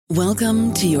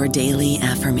Welcome to your daily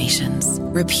affirmations.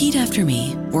 Repeat after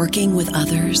me. Working with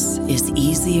others is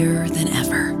easier than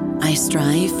ever. I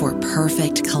strive for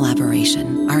perfect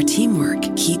collaboration. Our teamwork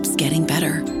keeps getting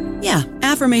better. Yeah,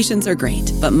 affirmations are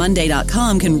great, but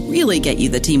Monday.com can really get you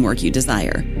the teamwork you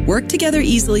desire. Work together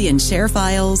easily and share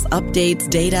files, updates,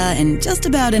 data, and just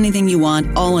about anything you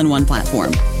want all in one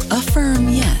platform. Affirm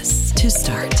yes to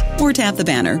start, or tap the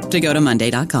banner to go to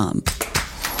Monday.com.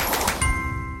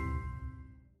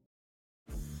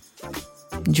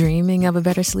 Dreaming of a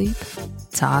better sleep?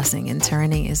 Tossing and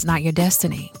turning is not your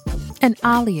destiny. And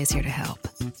Ollie is here to help.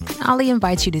 Ollie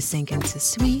invites you to sink into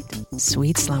sweet,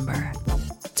 sweet slumber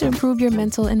to improve your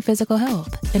mental and physical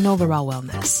health and overall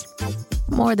wellness.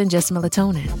 More than just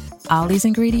melatonin, Ollie's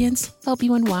ingredients help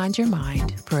you unwind your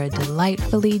mind for a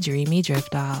delightfully dreamy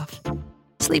drift off.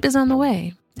 Sleep is on the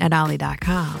way at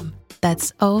Ollie.com.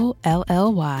 That's OLLY.com.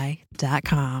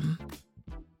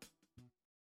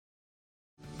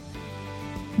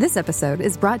 This episode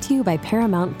is brought to you by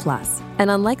Paramount Plus. An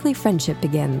unlikely friendship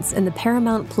begins in the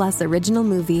Paramount Plus original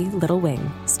movie Little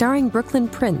Wing, starring Brooklyn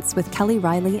Prince with Kelly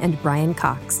Riley and Brian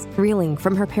Cox. Reeling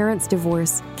from her parents'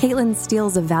 divorce, Caitlin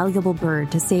steals a valuable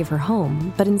bird to save her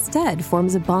home, but instead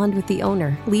forms a bond with the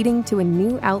owner, leading to a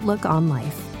new outlook on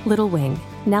life. Little Wing,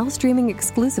 now streaming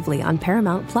exclusively on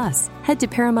Paramount Plus. Head to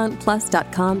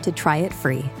ParamountPlus.com to try it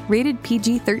free. Rated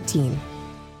PG-13.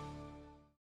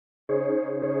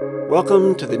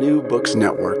 Welcome to the New Books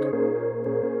Network.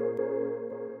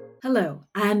 Hello,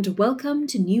 and welcome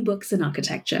to New Books in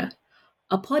Architecture,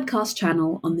 a podcast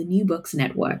channel on the New Books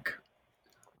Network.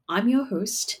 I'm your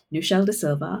host, Nushel De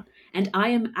Silva, and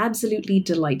I am absolutely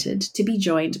delighted to be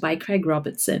joined by Craig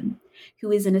Robertson, who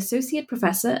is an Associate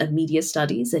Professor of Media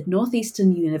Studies at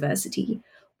Northeastern University,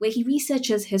 where he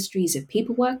researches histories of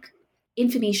paperwork,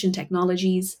 information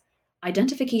technologies,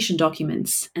 identification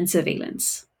documents, and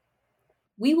surveillance.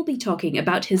 We will be talking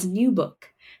about his new book,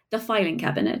 The Filing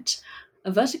Cabinet,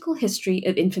 A Vertical History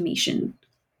of Information,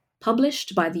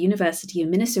 published by the University of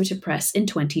Minnesota Press in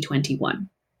 2021.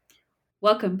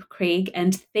 Welcome, Craig,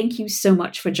 and thank you so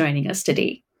much for joining us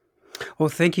today. Well,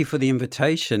 thank you for the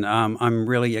invitation. I'm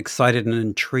really excited and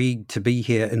intrigued to be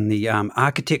here in the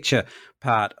architecture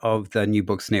part of the New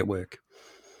Books Network.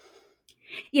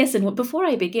 Yes, and before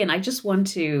I begin, I just want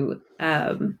to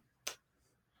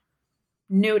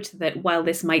note that while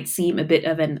this might seem a bit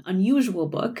of an unusual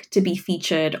book to be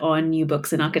featured on New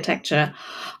Books in Architecture,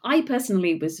 I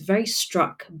personally was very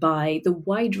struck by the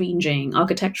wide-ranging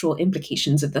architectural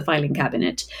implications of the filing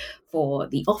cabinet for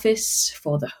the office,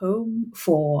 for the home,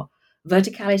 for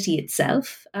verticality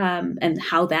itself, and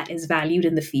how that is valued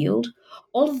in the field,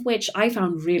 all of which I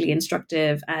found really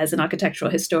instructive as an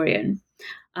architectural historian.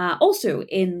 Also,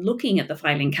 in looking at the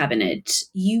filing cabinet,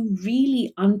 you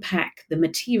really unpack the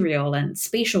material and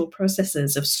spatial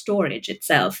processes of storage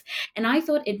itself. And I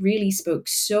thought it really spoke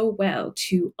so well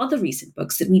to other recent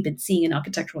books that we've been seeing in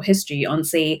architectural history on,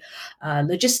 say,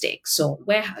 logistics or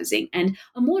warehousing, and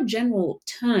a more general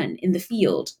turn in the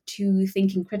field to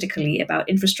thinking critically about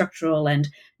infrastructural and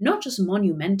not just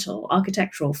monumental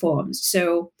architectural forms.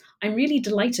 So I'm really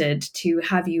delighted to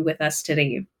have you with us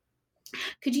today.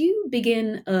 Could you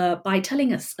begin by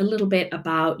telling us a little bit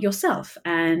about yourself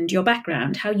and your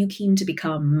background, how you came to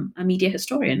become a media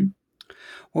historian?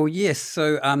 Well, yes.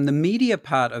 So the media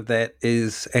part of that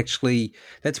is actually,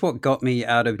 that's what got me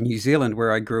out of New Zealand,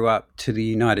 where I grew up, to the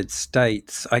United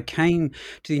States. I came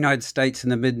to the United States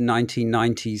in the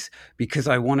mid-1990s because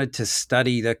I wanted to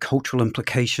study the cultural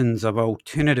implications of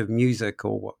alternative music,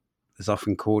 or what is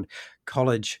often called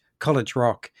college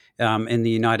rock, in the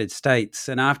United States.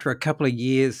 And after a couple of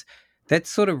years, that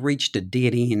sort of reached a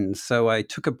dead end. So I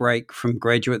took a break from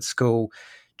graduate school,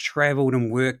 traveled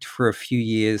and worked for a few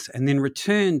years, and then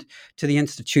returned to the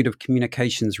Institute of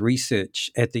Communications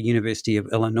Research at the University of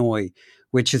Illinois,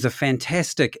 which is a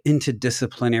fantastic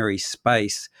interdisciplinary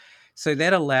space. So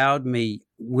that allowed me,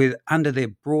 under their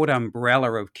broad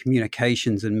umbrella of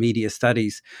communications and media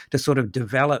studies, to sort of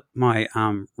develop my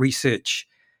research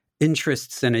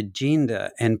interests and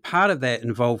agenda. And part of that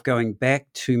involved going back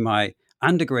to my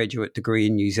undergraduate degree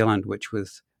in New Zealand, which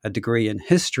was a degree in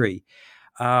history,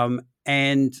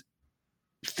 and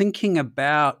thinking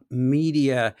about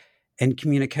media and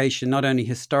communication, not only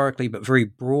historically, but very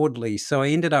broadly. So I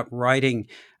ended up writing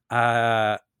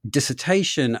a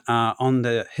dissertation on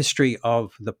the history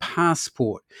of the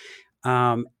passport.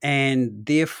 And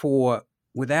therefore,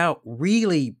 without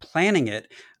really planning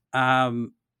it,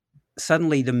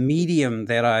 suddenly the medium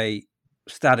that I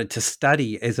started to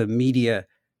study as a media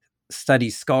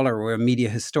studies scholar or a media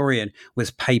historian was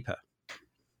paper.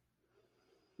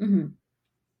 Mm-hmm.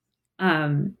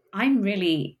 I'm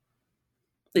really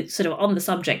it's sort of on the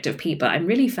subject of paper, I'm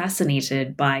really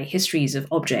fascinated by histories of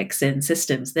objects and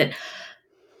systems that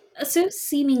are so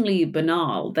seemingly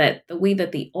banal that the way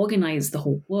that they organize the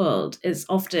whole world is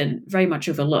often very much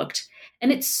overlooked.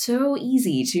 And it's so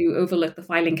easy to overlook the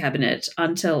filing cabinet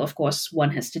until, of course,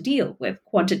 one has to deal with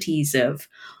quantities of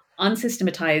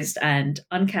unsystematized and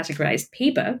uncategorized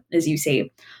paper, as you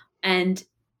say. And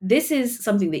this is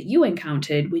something that you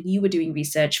encountered when you were doing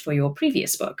research for your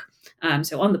previous book,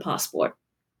 so on the passport.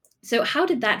 So, how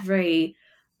did that very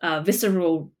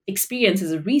visceral experience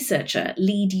as a researcher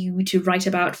lead you to write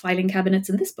about filing cabinets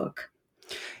in this book?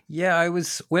 Yeah,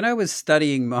 when I was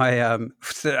studying my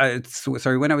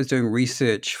when I was doing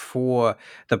research for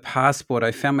the passport,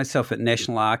 I found myself at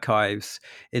National Archives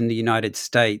in the United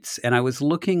States, and I was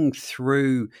looking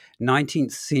through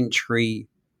 19th century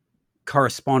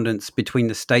correspondence between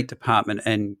the State Department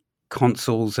and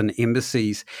consuls and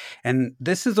embassies. And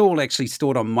this is all actually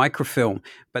stored on microfilm,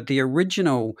 but the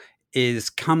original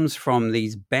comes from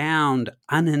these bound,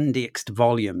 unindexed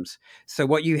volumes. So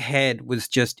what you had was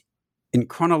just in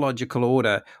chronological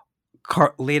order,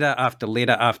 letter after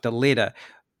letter after letter,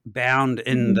 bound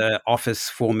in the office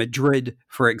for Madrid,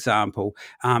 for example,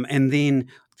 and then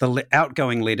the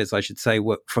outgoing letters, I should say,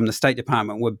 were from the State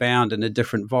Department were bound in a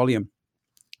different volume.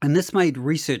 And this made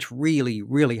research really,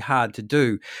 really hard to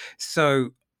do. So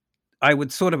I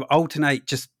would sort of alternate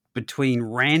just between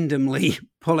randomly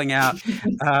pulling out,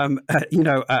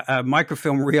 a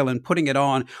microfilm reel and putting it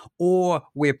on, or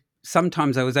where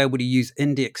sometimes I was able to use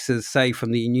indexes, say,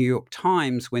 from the New York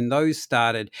Times when those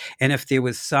started. And if there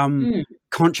was some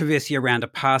controversy around a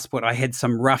passport, I had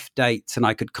some rough dates and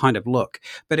I could kind of look.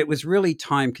 But it was really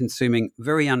time consuming,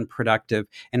 very unproductive,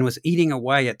 and was eating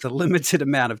away at the limited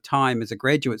amount of time as a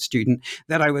graduate student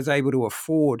that I was able to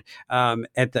afford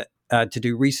to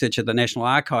do research at the National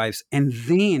Archives. And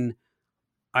then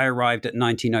I arrived at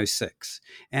 1906.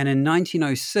 And in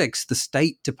 1906, the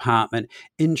State Department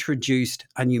introduced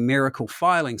a numerical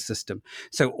filing system.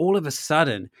 So all of a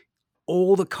sudden,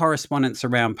 all the correspondence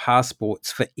around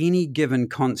passports for any given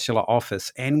consular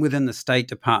office and within the State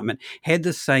Department had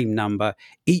the same number.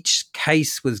 Each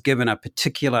case was given a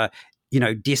particular,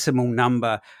 decimal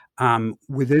number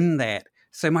within that.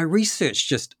 So my research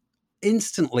just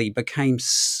instantly became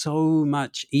so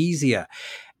much easier.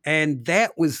 And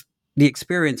that was the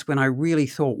experience when I really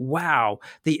thought, wow,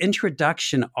 the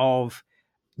introduction of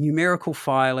numerical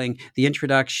filing, the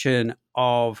introduction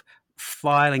of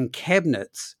filing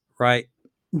cabinets, right,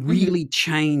 really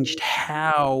changed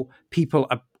how people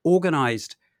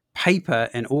organized paper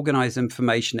and organized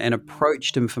information and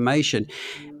approached information.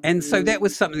 And so that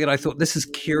was something that I thought, this is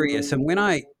curious. And when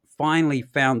I finally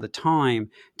found the time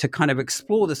to kind of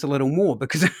explore this a little more,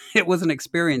 because it was an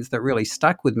experience that really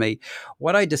stuck with me,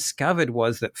 what I discovered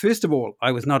was that, first of all,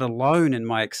 I was not alone in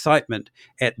my excitement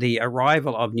at the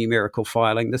arrival of numerical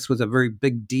filing. This was a very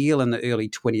big deal in the early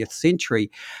 20th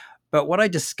century. But what I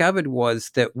discovered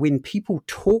was that when people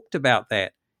talked about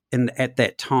that at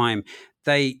that time,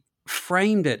 they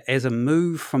framed it as a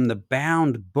move from the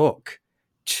bound book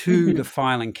to the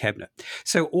filing cabinet.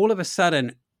 So all of a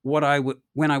sudden, when I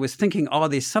was thinking,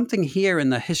 there's something here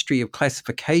in the history of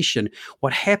classification,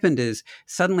 what happened is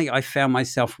suddenly I found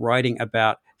myself writing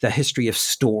about the history of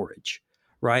storage,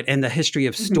 right? And the history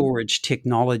of storage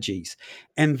technologies.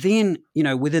 And then,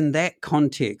 within that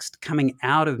context, coming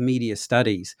out of media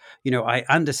studies, I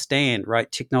understand,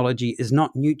 right, technology is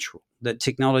not neutral, that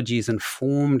technology is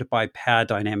informed by power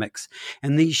dynamics.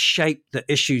 And these shape the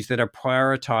issues that are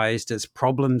prioritized as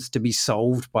problems to be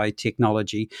solved by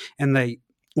technology. And they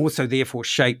also therefore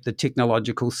shape the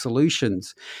technological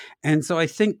solutions. And so I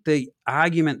think the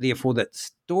argument, therefore, that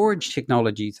storage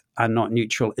technologies are not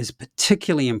neutral is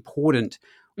particularly important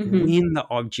when the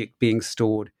object being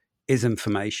stored is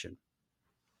information.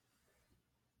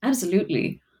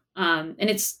 Absolutely. And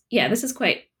this is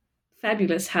quite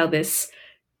fabulous how this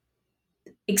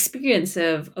experience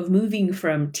of moving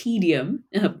from tedium,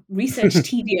 research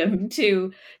tedium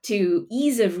to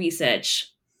ease of research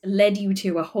led you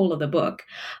to a whole other book.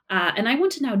 And I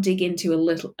want to now dig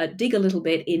a little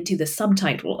bit into the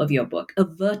subtitle of your book, A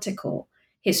Vertical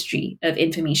History of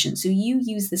Information. So you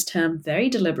use this term very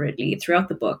deliberately throughout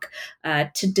the book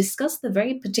to discuss the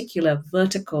very particular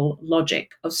vertical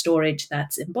logic of storage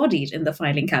that's embodied in the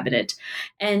filing cabinet.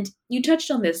 And you touched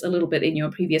on this a little bit in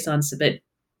your previous answer, but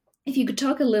if you could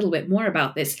talk a little bit more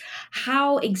about this,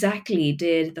 how exactly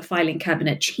did the filing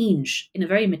cabinet change in a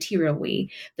very material way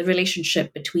the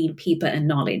relationship between paper and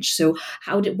knowledge? So,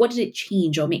 what did it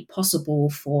change or make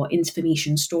possible for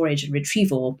information storage and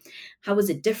retrieval? How was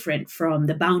it different from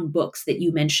the bound books that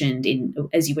you mentioned in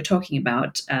as you were talking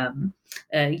about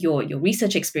your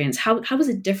research experience? How was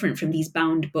it different from these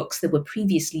bound books that were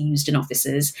previously used in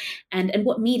offices, and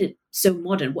what made it so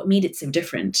modern? What made it so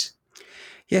different?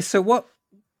 Yeah, so what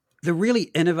the really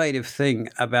innovative thing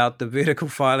about the vertical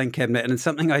filing cabinet, and it's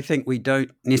something I think we don't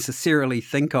necessarily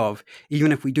think of,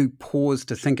 even if we do pause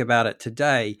to think about it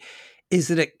today, is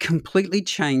that it completely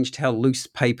changed how loose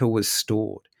paper was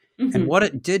stored. And Hmm. what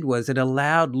it did was it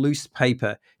allowed loose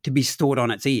paper to be stored on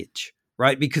its edge,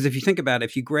 right? Because if you think about it,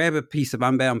 if you grab a piece of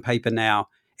unbound paper now,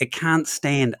 it can't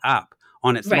stand up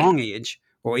on its Right. long edge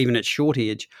or even its short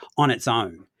edge on its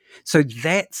own. So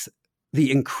that's the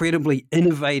incredibly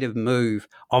innovative move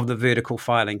of the vertical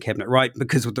filing cabinet, right?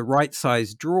 Because with the right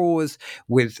size drawers,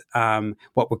 with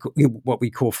what we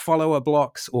call follower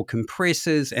blocks or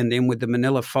compressors, and then with the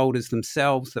manila folders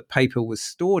themselves that paper was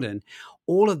stored in,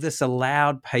 all of this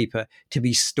allowed paper to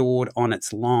be stored on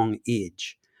its long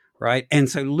edge, right? And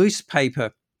so loose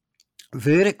paper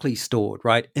vertically stored,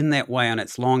 right, in that way on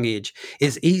its long edge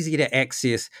is easier to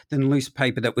access than loose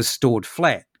paper that was stored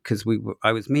flat. Because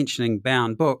I was mentioning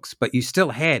bound books, but you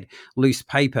still had loose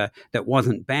paper that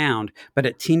wasn't bound, but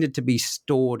it tended to be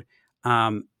stored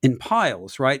in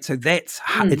piles, right? So it's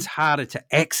harder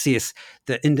to access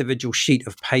the individual sheet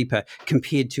of paper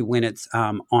compared to when it's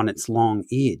on its long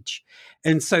edge.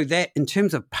 And so that, in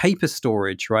terms of paper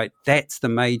storage, right, that's the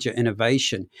major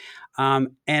innovation.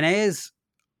 And as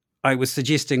I was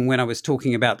suggesting when I was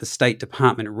talking about the State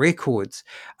Department records,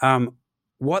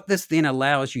 what this then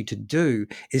allows you to do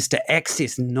is to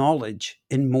access knowledge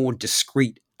in more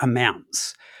discrete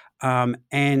amounts. And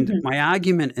Mhm. my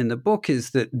argument in the book is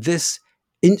that this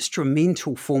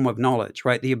instrumental form of knowledge,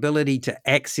 right, the ability to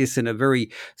access in a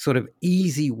very sort of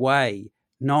easy way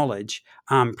knowledge,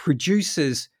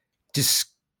 produces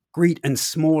discrete and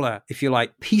smaller, if you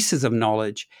like, pieces of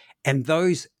knowledge. And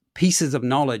those pieces of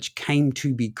knowledge came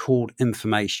to be called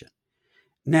information.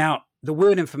 Now, the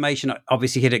word information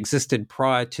obviously had existed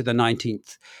prior to the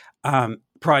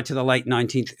prior to the late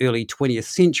 19th, early 20th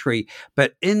century,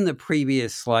 but in the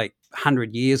previous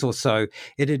 100 years or so,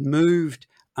 it had moved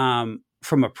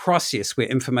from a process where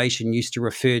information used to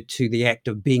refer to the act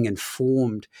of being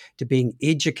informed, to being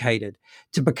educated,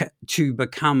 to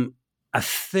become a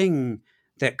thing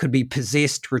that could be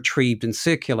possessed, retrieved, and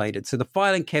circulated. So the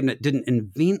filing cabinet didn't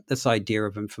invent this idea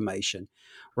of information,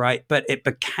 right? But it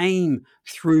became,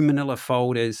 through manila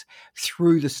folders,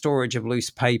 through the storage of loose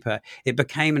paper, it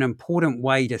became an important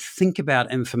way to think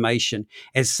about information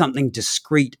as something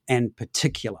discrete and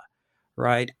particular,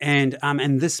 right? And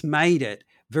this made it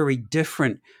very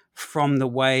different from the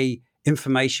way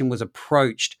information was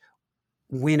approached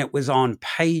when it was on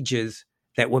pages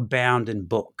that were bound in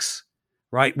books,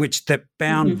 right? Which the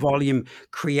bound Mhm. volume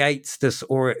creates this,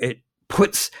 or it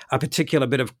puts a particular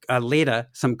bit of a letter,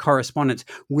 some correspondence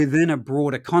within a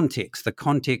broader context, the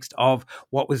context of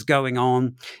what was going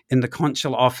on in the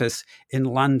consular office in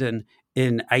London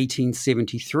in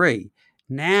 1873.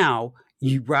 Now,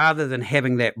 you, rather than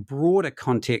having that broader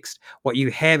context, what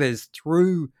you have is,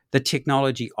 through the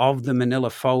technology of the manila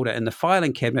folder and the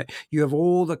filing cabinet, you have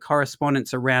all the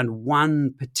correspondence around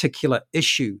one particular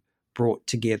issue brought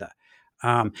together.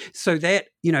 So that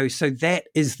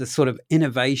is the sort of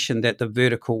innovation that the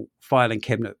vertical filing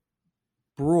cabinet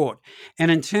brought. And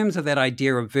in terms of that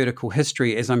idea of vertical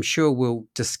history, as I'm sure we'll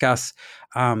discuss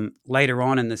later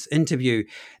on in this interview,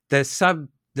 the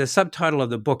subtitle of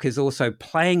the book is also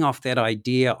playing off that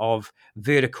idea of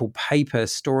vertical paper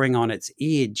storing on its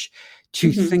edge, to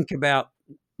Mhm. think about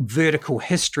vertical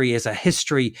history as a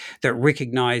history that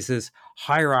recognizes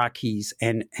hierarchies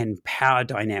and power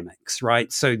dynamics, right?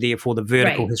 So therefore the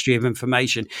vertical Right. history of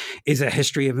information is a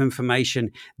history of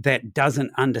information that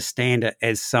doesn't understand it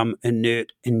as some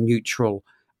inert and neutral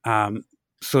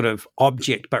sort of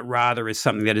object, but rather as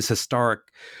something that is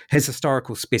has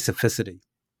historical specificity.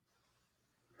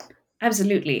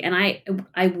 Absolutely. And I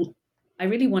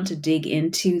really want to dig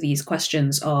into these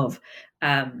questions of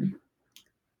um,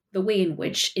 the way in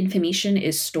which information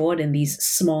is stored in these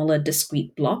smaller,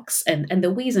 discrete blocks, and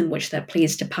the ways in which that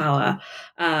plays to power.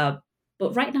 Uh,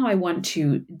 but right now, I want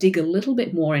to dig a little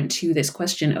bit more into this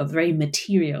question of very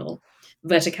material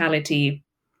verticality,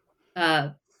 uh,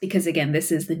 because again,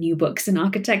 this is the New Books in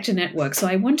Architecture Network. So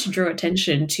I want to draw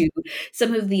attention to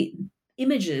some of the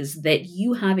images that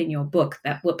you have in your book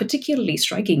that were particularly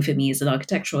striking for me as an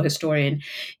architectural historian.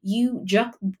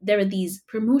 There are these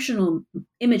promotional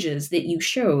images that you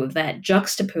show that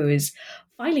juxtapose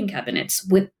filing cabinets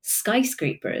with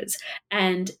skyscrapers,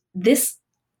 and this,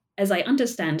 as I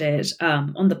understand it,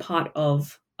 on the part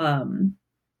of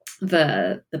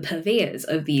the purveyors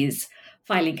of these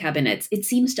filing cabinets, it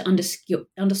seems to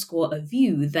underscore a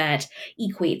view that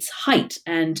equates height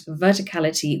and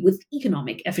verticality with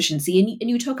economic efficiency. And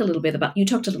you talked a little bit about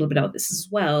this as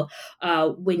well,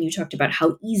 when you talked about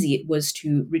how easy it was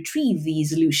to retrieve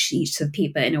these loose sheets of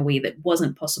paper in a way that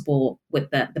wasn't possible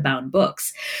with the bound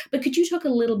books. But could you talk a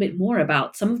little bit more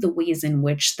about some of the ways in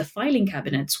which the filing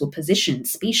cabinets were positioned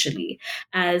spatially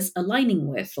as aligning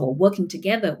with or working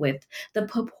together with the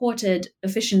purported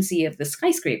efficiency of the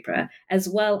skyscraper, as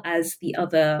well as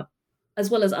other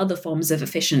forms of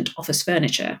efficient office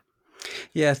furniture?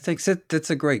 Yeah, thanks. That's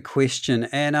a great question.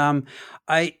 And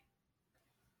as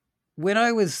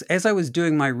I was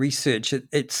doing my research,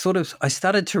 I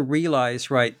started to realize,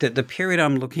 right, that the period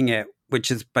I'm looking at, which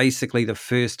is basically the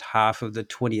first half of the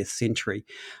 20th century,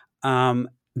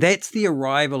 that's the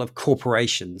arrival of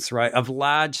corporations, right, of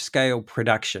large scale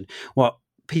production. What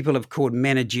people have called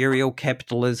managerial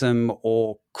capitalism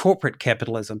or corporate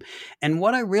capitalism. And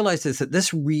what I realized is that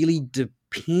this really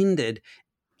depended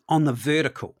on the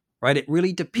vertical, right? It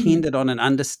really depended on an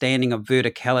understanding of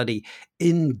verticality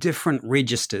in different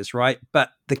registers, right? But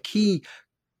the key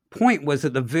point was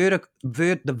that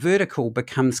the vertical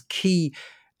becomes key,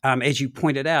 as you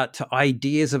pointed out, to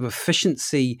ideas of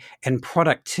efficiency and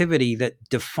productivity that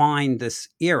define this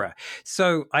era.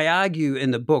 So I argue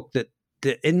in the book that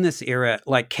in this era,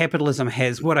 like, capitalism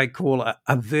has what I call a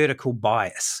vertical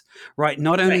bias, right?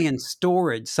 Not only in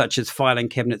storage, such as filing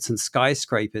cabinets and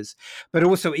skyscrapers, but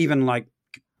also even like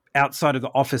outside of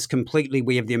the office completely,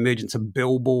 we have the emergence of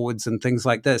billboards and things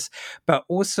like this. But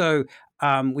also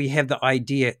we have the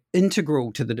idea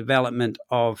integral to the development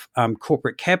of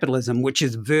corporate capitalism, which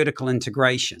is vertical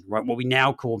integration, right? What we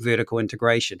now call vertical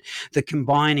integration, the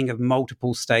combining of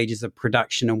multiple stages of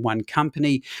production in one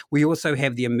company. We also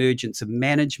have the emergence of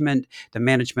management, the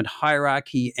management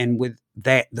hierarchy, and with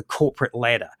that, the corporate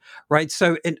ladder, right?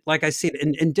 So, like I said,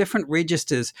 in different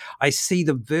registers, I see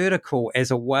the vertical as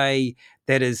the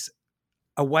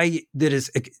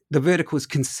vertical is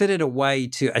considered a way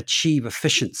to achieve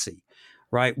efficiency,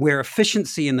 right? Where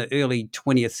efficiency in the early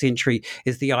 20th century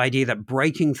is the idea that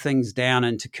breaking things down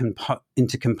into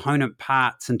component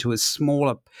parts, into as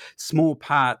small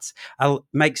parts,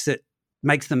 makes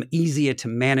them easier to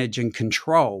manage and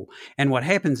control. And what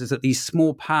happens is that these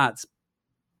small parts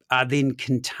are then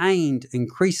contained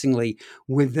increasingly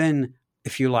within,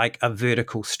 if you like, a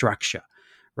vertical structure.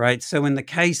 Right. So in the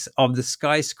case of the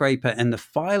skyscraper and the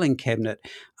filing cabinet,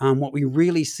 what we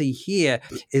really see here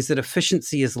is that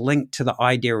efficiency is linked to the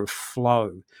idea of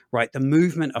flow, right? The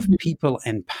movement of people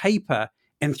and paper,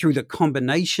 and through the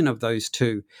combination of those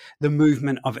two, the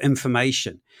movement of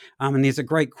information. And there's a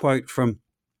great quote from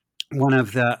one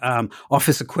of the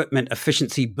office equipment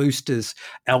efficiency boosters,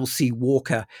 L.C.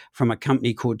 Walker, from a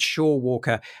company called Shaw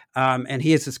Walker. And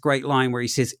he has this great line where he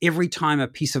says, every time a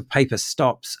piece of paper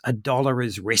stops, a dollar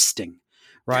is resting.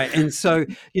 Right. And so,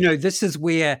 this is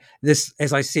where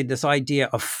as I said, this idea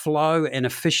of flow and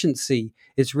efficiency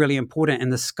is really important.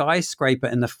 And the skyscraper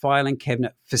and the filing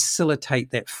cabinet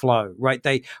facilitate that flow, right?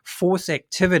 They force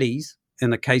activities,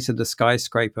 in the case of the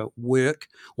skyscraper, work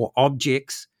or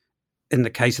objects. In the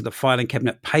case of the filing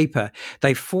cabinet, paper,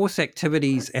 they force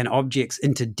activities and objects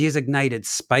into designated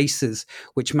spaces,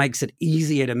 which makes it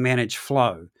easier to manage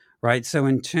flow, right? So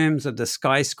in terms of the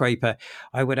skyscraper,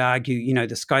 I would argue,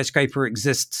 the skyscraper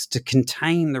exists to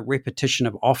contain the repetition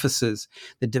of offices,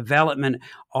 the development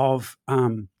of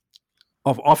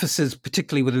offices,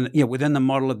 particularly within the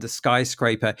model of the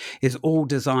skyscraper, is all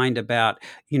designed about,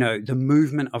 the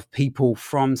movement of people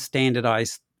from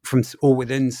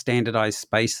within standardized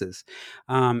spaces.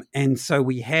 And so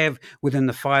we have within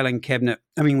the filing cabinet,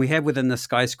 we have within the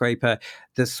skyscraper,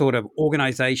 this sort of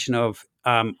organization of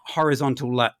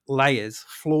horizontal layers,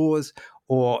 floors,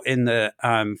 or in the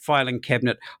filing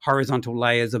cabinet, horizontal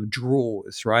layers of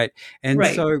drawers, right? And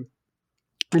so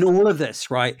in all of this,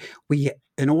 right,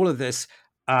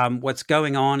 what's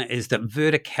going on is that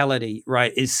verticality,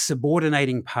 right, is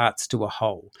subordinating parts to a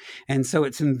whole. And so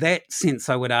it's in that sense,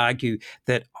 I would argue,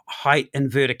 that height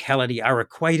and verticality are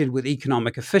equated with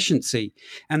economic efficiency.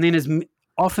 And then, as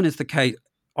often was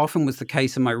the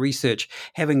case in my research,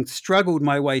 having struggled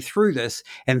my way through this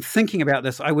and thinking about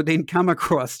this, I would then come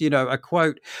across, a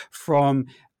quote from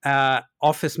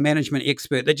office management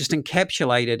expert that just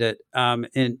encapsulated it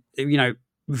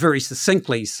very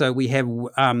succinctly. So we have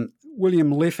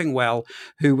William Leffingwell,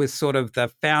 who was sort of the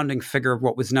founding figure of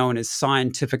what was known as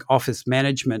scientific office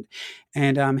management.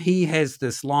 And he has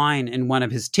this line in one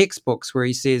of his textbooks where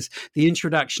he says, the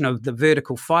introduction of the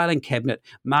vertical filing cabinet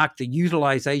marked the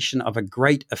utilization of a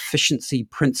great efficiency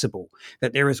principle,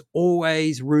 that there is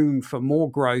always room for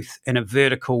more growth in a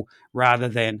vertical rather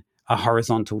than a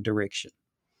horizontal direction.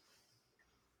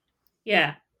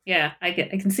 Yeah, I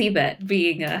can see that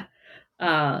being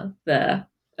a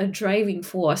driving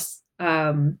force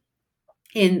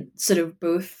in sort of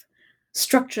both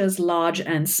structures large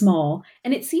and small.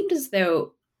 And it seemed as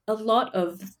though a lot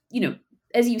of,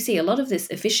 as you say, a lot of this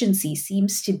efficiency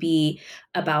seems to be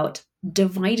about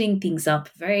dividing things up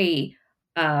very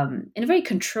in a very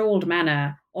controlled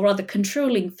manner, or rather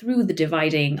controlling through the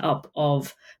dividing up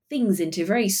of things into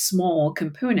very small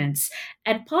components.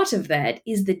 And part of that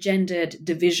is the gendered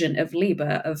division of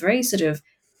labor, a very sort of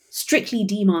strictly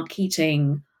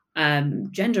demarcating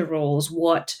gender roles,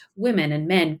 what women and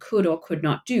men could or could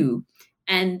not do.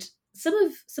 And some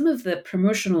of the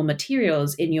promotional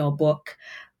materials in your book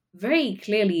very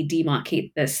clearly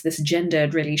demarcate this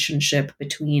gendered relationship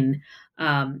between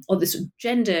or this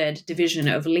gendered division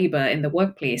of labor in the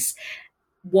workplace,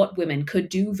 what women could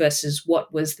do versus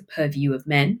what was the purview of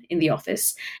men in the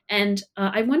office. And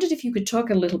I wondered if you could talk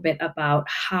a little bit about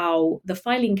how the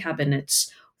filing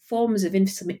cabinets, forms of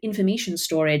information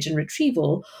storage and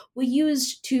retrieval, were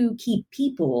used to keep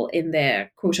people in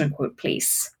their quote unquote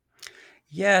place.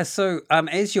 Yeah, so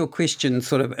as your question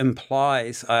sort of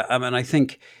implies, I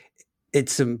think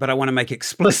but I want to make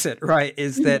explicit, right,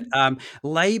 is that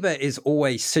labor is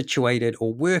always situated,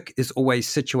 or work is always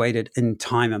situated in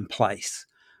time and place,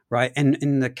 right? And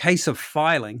in the case of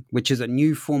filing, which is a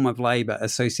new form of labor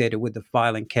associated with the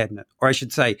filing cabinet, or I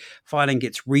should say, filing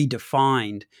gets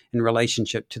redefined in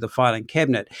relationship to the filing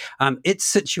cabinet, it's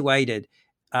situated,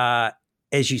 as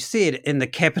you said, in the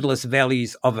capitalist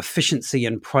values of efficiency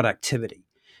and productivity.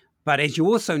 But as you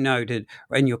also noted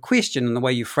in your question and the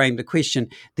way you framed the question,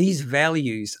 these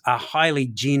values are highly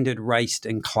gendered, raced,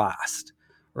 and classed,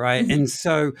 right? Mm-hmm. And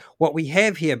so what we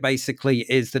have here basically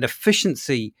is that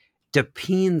efficiency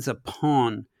depends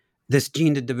upon this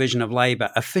gendered division of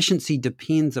labor. Efficiency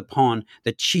depends upon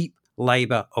the cheap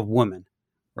labor of women,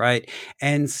 right?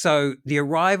 And so the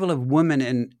arrival of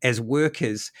women as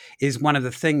workers is one of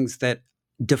the things that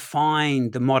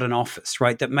defined the modern office,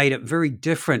 right? That made it very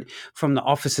different from the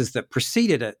offices that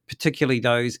preceded it, particularly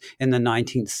those in the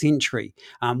 19th century.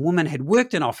 Women had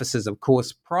worked in offices, of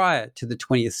course, prior to the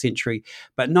 20th century,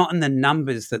 but not in the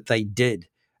numbers that they did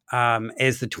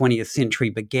as the 20th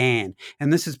century began.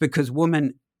 And this is because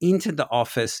women entered the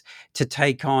office to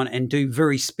take on and do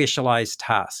very specialized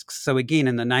tasks. So again,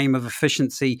 in the name of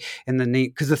efficiency,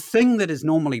 because the thing that is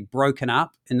normally broken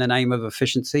up in the name of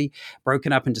efficiency,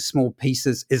 broken up into small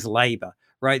pieces, is labor,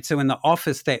 right? So in the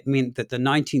office, that meant that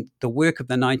the work of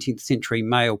the 19th century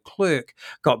male clerk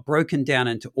got broken down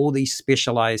into all these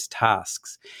specialized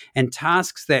tasks, and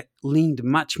tasks that leaned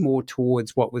much more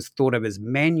towards what was thought of as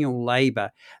manual labor.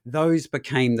 Those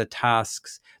became the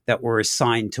tasks that were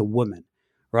assigned to women.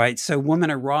 Right. So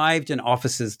women arrived in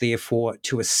offices, therefore,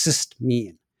 to assist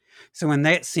men. So in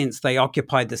that sense, they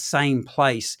occupied the same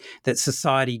place that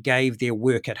society gave their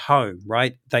work at home,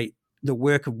 right? The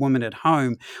work of women at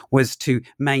home was to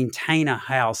maintain a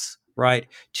house, right?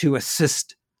 To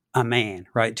assist a man,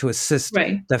 right? To assist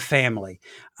the family.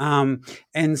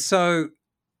 And so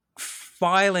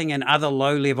filing and other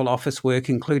low-level office work,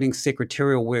 including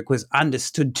secretarial work, was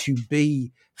understood to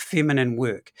be feminine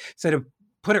work. So to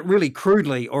put it really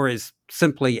crudely, or as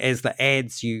simply as the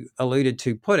ads you alluded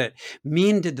to put it,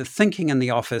 men did the thinking in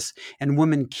the office and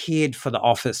women cared for the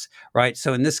office, right?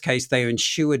 So in this case, they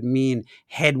ensured men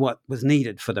had what was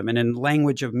needed for them. And in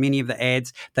language of many of the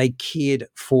ads, they cared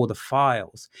for the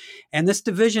files. And this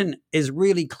division is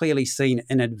really clearly seen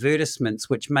in advertisements,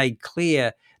 which made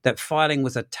clear that filing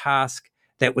was a task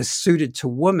that was suited to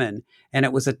women, and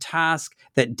it was a task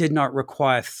that did not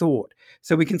require thought.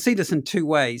 So we can see this in two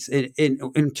ways,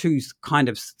 in two kind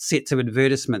of sets of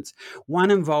advertisements.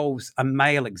 One involves a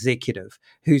male executive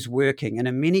who's working, and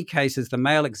in many cases, the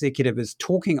male executive is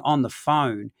talking on the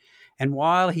phone, and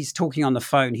while he's talking on the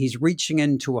phone, he's reaching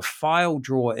into a file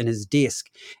drawer in his desk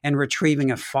and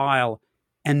retrieving a file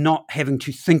and not having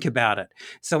to think about it.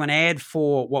 So an ad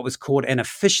for what was called an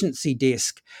efficiency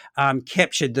desk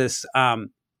captured this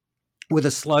with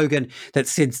a slogan that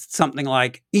said something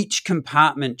like, each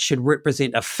compartment should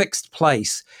represent a fixed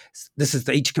place. This is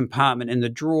each compartment in the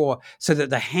drawer, so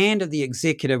that the hand of the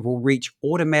executive will reach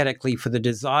automatically for the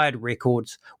desired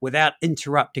records without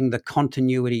interrupting the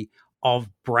continuity of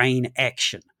brain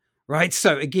action. right?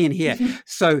 So again here,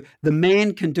 so the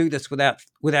man can do this without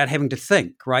having to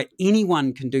think, right?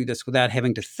 Anyone can do this without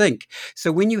having to think.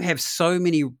 So when you have so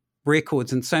many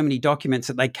records and so many documents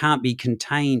that they can't be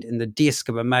contained in the desk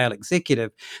of a male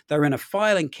executive, they're in a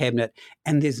filing cabinet,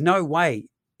 and there's no way,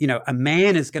 a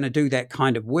man is going to do that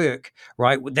kind of work,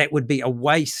 right? That would be a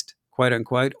waste, quote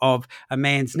unquote, of a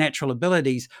man's natural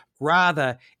abilities.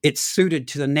 Rather, it's suited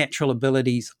to the natural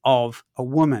abilities of a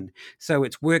woman. So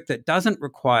it's work that doesn't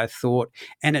require thought,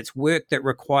 and it's work that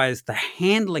requires the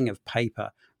handling of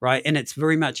paper, right? And it's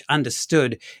very much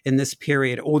understood in this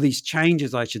period, or these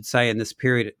changes, I should say, in this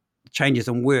period, changes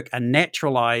in work are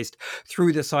naturalized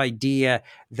through this idea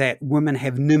that women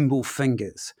have nimble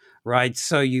fingers, right?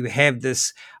 So you have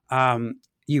this,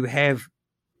 you have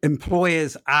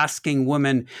employers asking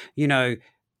women,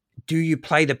 do you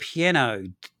play the piano?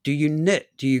 Do you knit?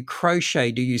 Do you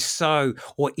crochet? Do you sew?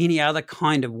 Or any other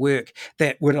kind of work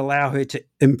that would allow her to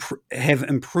have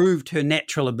improved her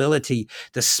natural ability,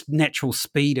 the natural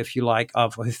speed, if you like,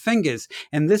 of her fingers.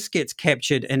 And this gets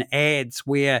captured in ads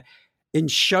where, in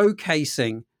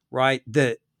showcasing, right,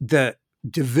 the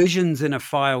divisions in a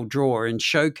file drawer, and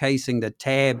showcasing the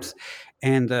tabs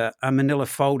and the manila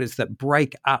folders that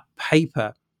break up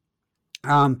paper,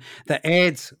 the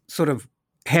ads sort of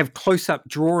have close-up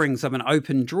drawings of an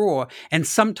open drawer, and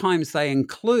sometimes they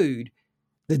include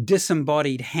the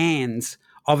disembodied hands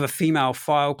of a female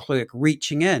file clerk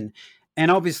reaching in.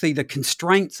 And obviously the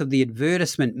constraints of the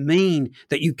advertisement mean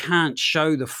that you can't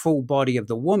show the full body of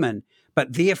the woman,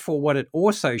 but therefore what it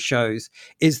also shows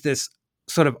is this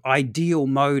sort of ideal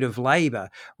mode of labor,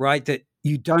 right, that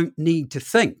you don't need to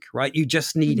think, right? You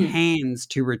just need hands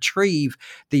to retrieve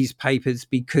these papers,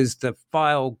 because the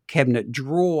file cabinet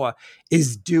drawer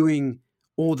is doing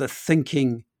all the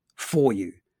thinking for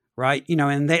you, right?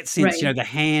 In that sense, Right. The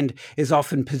hand is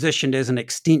often positioned as an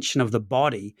extension of the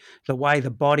body, the way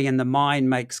the body and the mind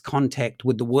makes contact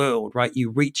with the world, right? You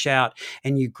reach out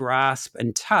and you grasp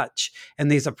and touch,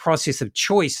 and there's a process of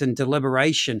choice and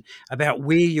deliberation about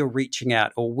where you're reaching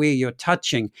out or where you're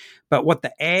touching. But what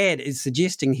the ad is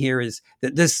suggesting here is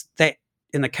that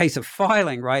in the case of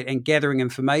filing, right, and gathering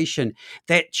information,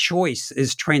 that choice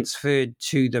is transferred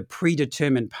to the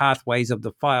predetermined pathways of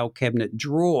the file cabinet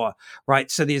drawer, right?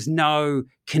 So there's no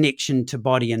connection to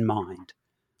body and mind,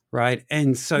 right?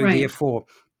 And so therefore,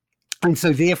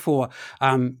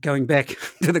 going back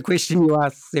to the question you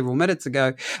asked several minutes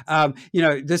ago,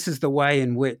 this is the way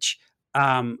in which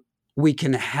we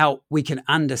can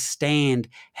understand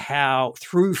how,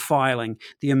 through filing,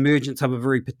 the emergence of a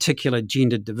very particular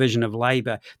gendered division of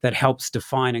labor that helps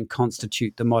define and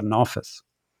constitute the modern office.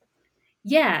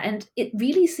 Yeah, and it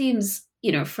really seems,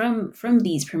 from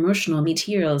these promotional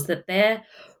materials, that they're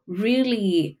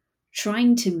really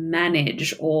trying to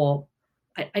manage, or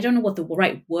I don't know what the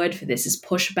right word for this is,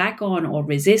 push back on or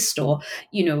resist, or,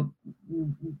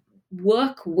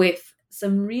 work with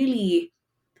some really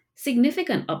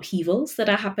significant upheavals that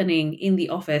are happening in the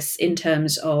office in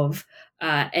terms of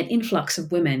an influx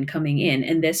of women coming in,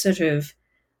 and they're sort of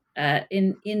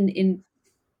in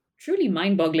truly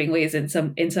mind-boggling ways, in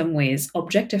some ways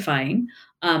objectifying,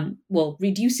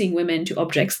 reducing women to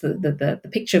objects. The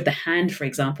picture of the hand, for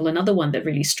example. Another one that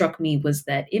really struck me was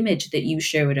that image that you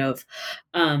showed of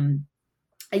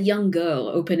a young girl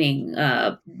opening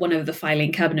one of the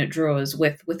filing cabinet drawers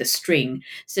with a string,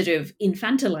 sort of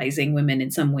infantilizing women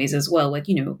in some ways as well. With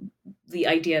the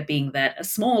idea being that a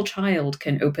small child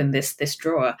can open this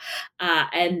drawer,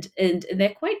 and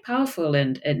they're quite powerful,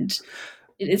 and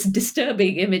it's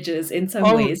disturbing images in some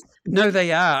ways. No,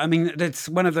 they are. I mean, that's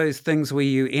one of those things where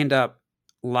you end up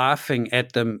laughing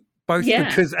at them, both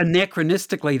because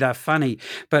anachronistically they're funny,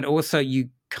 but also you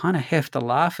kind of have to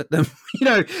laugh at them,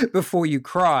 before you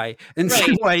cry in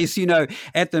some ways,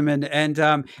 at them. And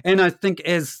I think,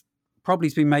 as probably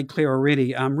has been made clear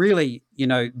already, really,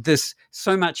 this,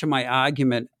 so much of my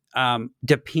argument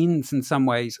depends in some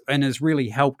ways and is really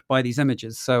helped by these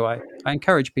images. So I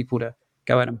encourage people to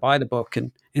go out and buy the book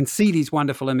and see these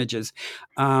wonderful images,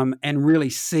 and really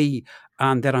see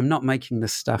that I'm not making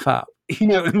this stuff up.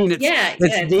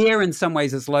 It's there in some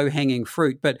ways as low-hanging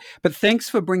fruit. But thanks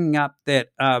for bringing up that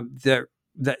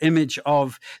the image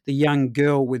of the young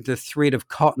girl with the thread of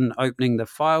cotton opening the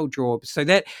file drawer. So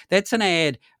that's an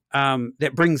ad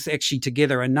that brings actually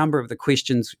together a number of the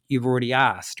questions you've already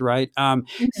asked, right?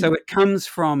 So it comes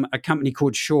from a company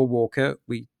called Shaw Walker.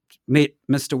 We met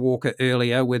Mr. Walker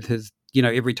earlier with his,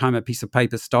 every time a piece of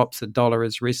paper stops, a dollar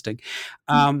is resting.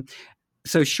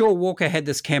 So Shaw Walker had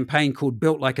this campaign called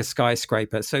Built Like a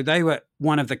Skyscraper. So they were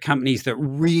one of the companies that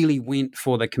really went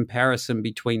for the comparison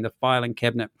between the filing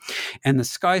cabinet and the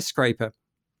skyscraper.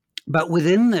 But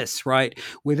within this, right,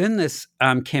 within this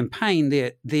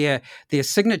campaign, their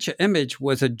signature image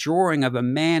was a drawing of a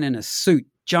man in a suit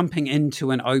jumping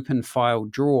into an open file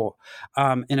drawer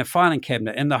in a filing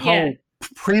cabinet. And the whole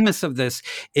premise of this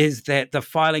is that the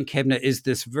filing cabinet is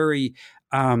this very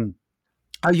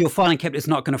your filing cabinet is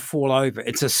not going to fall over.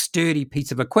 It's a sturdy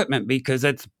piece of equipment because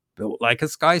it's built like a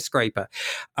skyscraper.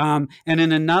 And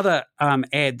in another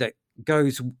ad that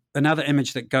goes, another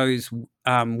image that goes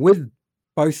with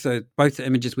both the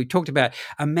images we talked about,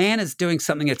 a man is doing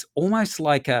something that's almost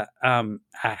like a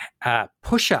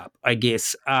push-up, I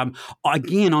guess,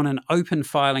 again on an open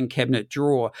filing cabinet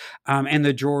drawer, and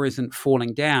the drawer isn't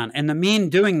falling down. And the men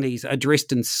doing these are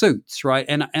dressed in suits, right?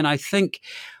 And I think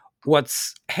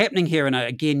what's happening here, and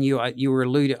again, you were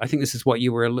alluding, I think this is what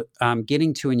you were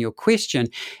getting to in your question,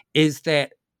 is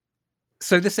that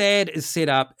so this ad is set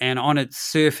up, and on its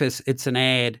surface, it's an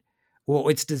ad. Well,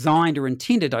 it's designed or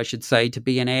intended, I should say, to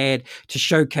be an ad to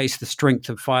showcase the strength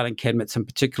of filing cabinets and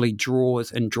particularly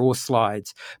drawers and drawer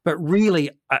slides. But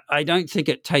really, I don't think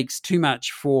it takes too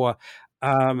much for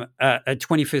a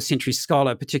 21st century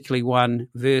scholar, particularly one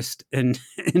versed in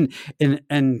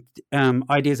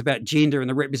ideas about gender and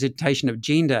the representation of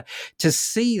gender, to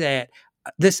see that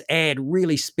this ad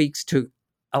really speaks to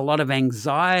a lot of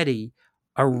anxiety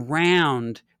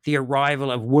around the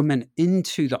arrival of women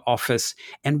into the office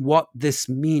and what this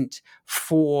meant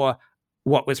for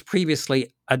what was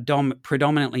previously a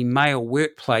predominantly male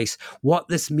workplace, what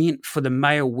this meant for the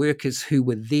male workers who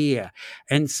were there.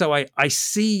 And so I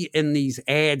see in these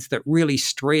ads that really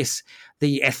stress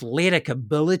the athletic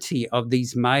ability of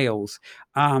these males,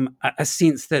 a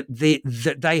sense that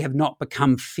they have not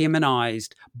become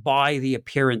feminized by the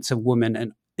appearance of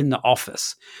women in the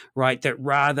office, right? That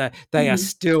rather they are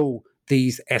still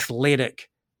these athletic,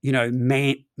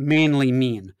 manly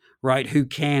men, right, who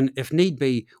can, if need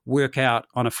be, work out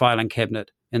on a filing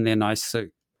cabinet in their nice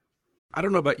suit. I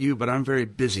don't know about you, but I'm very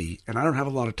busy and I don't have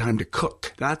a lot of time to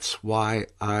cook. That's why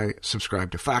I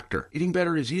subscribe to Factor. Eating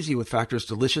better is easy with Factor's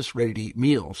delicious, ready-to-eat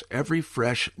meals. Every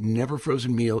fresh, never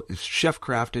frozen meal is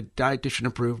chef-crafted, dietitian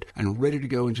approved, and ready to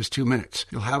go in just 2 minutes.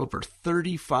 You'll have over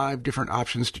 35 different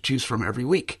options to choose from every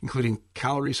week, including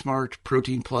Calorie Smart,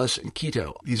 Protein Plus, and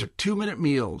Keto. These are 2-minute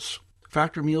meals.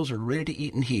 Factor meals are ready to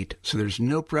eat and heat, so there's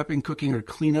no prepping, cooking, or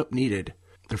cleanup needed.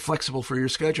 They're flexible for your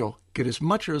schedule. Get as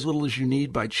much or as little as you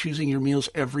need by choosing your meals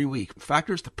every week.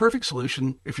 Factor is the perfect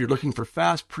solution if you're looking for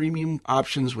fast, premium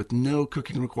options with no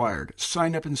cooking required.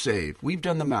 Sign up and save. We've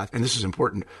done the math, and this is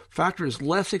important. Factor is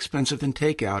less expensive than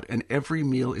takeout, and every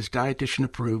meal is dietitian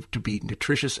approved to be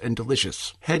nutritious and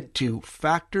delicious. Head to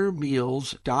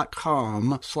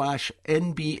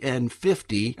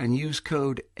factormeals.com/NBN50 and use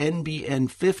code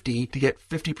NBN50 to get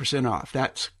 50% off.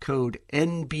 That's code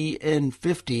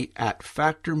NBN50 at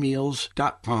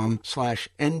factormeals.com/NBN50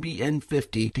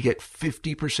 to get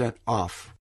 50%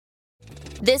 off.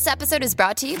 This episode is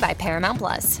brought to you by Paramount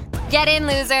Plus. Get in,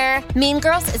 loser! Mean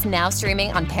Girls is now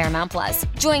streaming on Paramount Plus.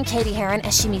 Join Katie Heron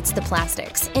as she meets the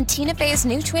plastics in Tina Fey's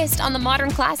new twist on the modern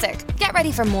classic. Get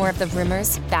ready for more of the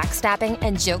rumors, backstabbing,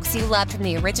 and jokes you loved from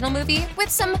the original movie with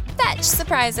some fetch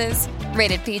surprises.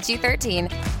 Rated PG-13.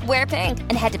 Wear pink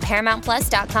and head to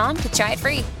ParamountPlus.com to try it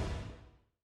free.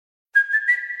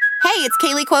 Hey, it's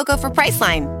Kaylee Cuoco for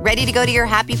Priceline. Ready to go to your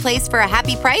happy place for a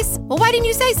happy price? Well, why didn't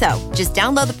you say so? Just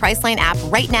download the Priceline app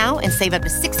right now and save up to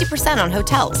 60% on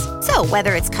hotels. So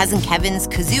whether it's Cousin Kevin's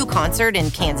Kazoo Concert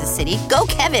in Kansas City, go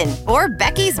Kevin, or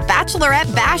Becky's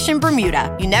Bachelorette Bash in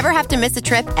Bermuda, you never have to miss a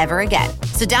trip ever again.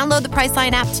 So download the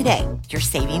Priceline app today. Your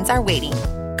savings are waiting.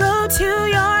 Go to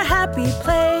your happy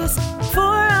place for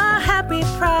a happy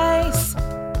price.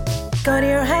 Go to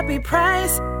your happy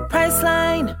price,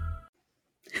 Priceline.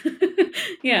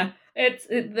 Yeah,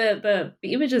 the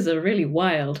images are really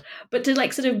wild. But to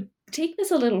sort of take this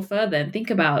a little further and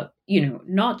think about,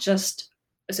 not just,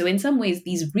 so in some ways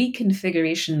these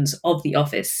reconfigurations of the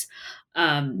office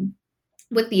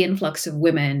with the influx of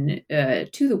women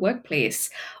to the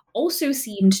workplace also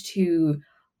seemed to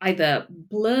either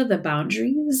blur the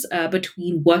boundaries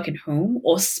between work and home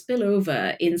or spill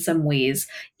over in some ways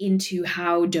into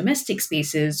how domestic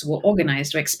spaces were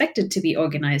organized or expected to be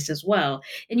organized as well.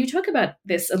 And you talk about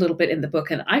this a little bit in the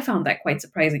book, and I found that quite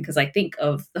surprising because I think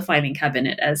of the filing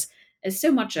cabinet as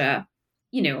so much a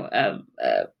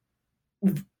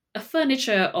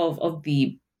furniture of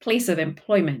the place of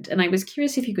employment. And I was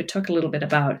curious if you could talk a little bit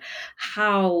about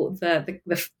how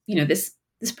this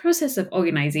process of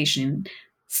organization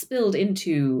spilled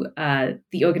into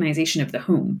the organization of the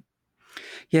home.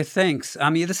 Yeah, thanks.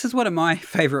 This is one of my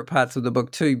favorite parts of the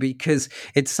book too, because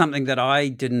it's something that I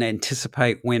didn't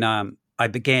anticipate when I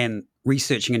began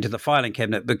researching into the filing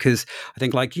cabinet, because I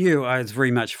think, like you, I was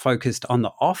very much focused on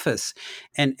the office,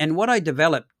 and what I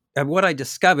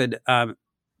discovered,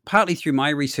 partly through my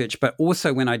research, but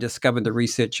also when I discovered the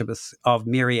research of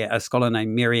a scholar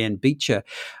named Marianne Beecher,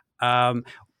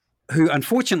 who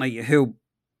unfortunately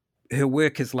her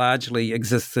work is largely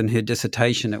exists in her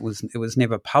dissertation. It was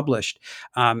never published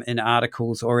in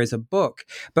articles or as a book.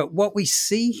 But what we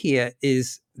see here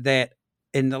is that,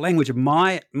 in the language of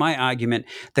my argument,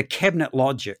 the cabinet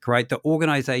logic, right, the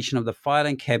organization of the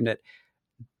filing cabinet,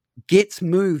 gets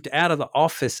moved out of the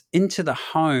office into the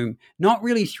home, not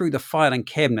really through the filing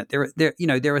cabinet.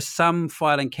 There are some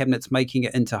filing cabinets making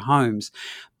it into homes,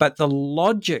 but the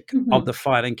logic of the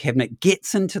filing cabinet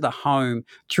gets into the home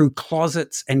through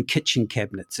closets and kitchen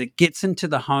cabinets. It gets into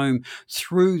the home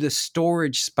through the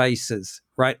storage spaces,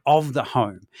 right, of the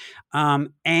home.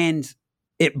 And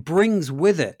it brings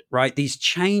with it, right, these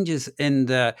changes in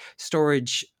the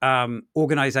storage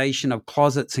organization of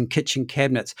closets and kitchen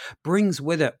cabinets, brings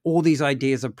with it all these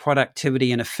ideas of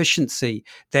productivity and efficiency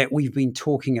that we've been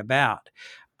talking about.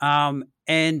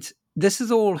 And this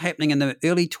is all happening in the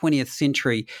early 20th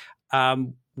century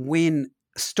when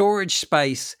storage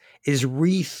space is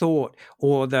rethought,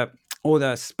 or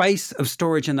the space of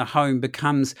storage in the home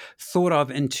becomes thought of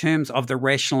in terms of the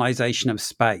rationalization of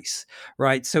space,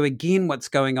 right? So again, what's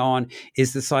going on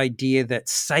is this idea that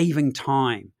saving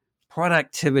time,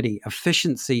 productivity,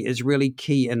 efficiency is really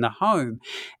key in the home.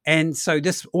 And so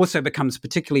this also becomes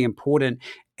particularly important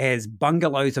as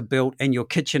bungalows are built and your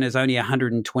kitchen is only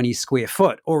 120 square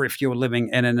foot, or if you're living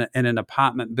in an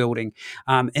apartment building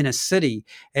in a city.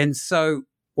 And so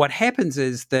what happens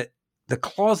is that the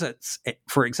closets,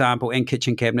 for example, and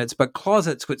kitchen cabinets, but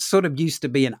closets, which sort of used to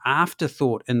be an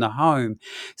afterthought in the home,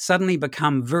 suddenly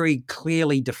become very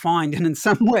clearly defined. And in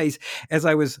some ways, as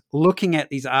I was looking at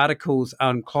these articles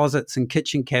on closets and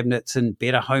kitchen cabinets and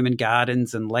Better Home and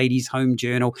Gardens and Ladies' Home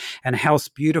Journal and House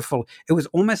Beautiful, it was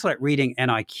almost like reading an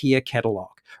IKEA catalog.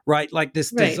 Right? Like this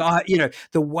desire,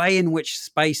 the way in which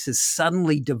space is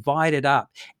suddenly divided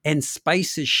up and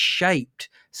space is shaped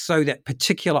so that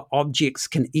particular objects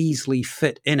can easily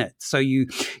fit in it. So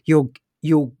you'll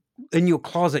in your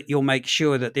closet, you'll make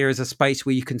sure that there is a space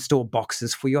where you can store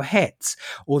boxes for your hats,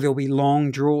 or there'll be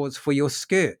long drawers for your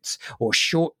skirts, or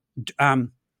short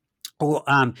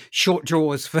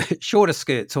drawers for shorter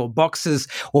skirts, or boxes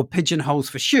or pigeonholes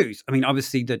for shoes. I mean,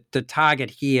 obviously the target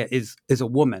here is a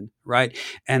woman, right?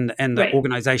 And the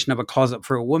organization of a closet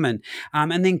for a woman.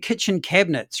 And then kitchen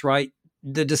cabinets, right?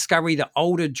 The discovery that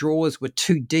older drawers were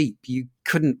too deep. You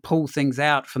couldn't pull things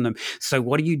out from them. So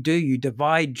what do? You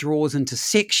divide drawers into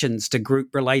sections to group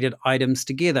related items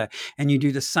together. And you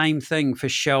do the same thing for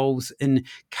shelves in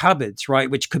cupboards,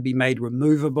 right? Which could be made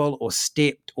removable or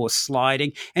stepped or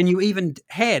sliding. And you even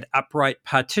had upright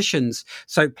partitions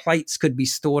so plates could be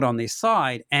stored on their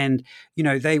side. And,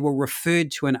 they were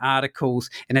referred to in articles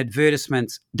and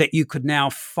advertisements that you could now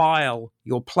file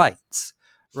your plates.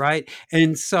 Right.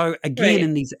 And so again,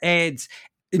 in these ads,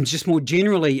 and just more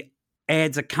generally,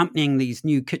 ads accompanying these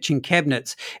new kitchen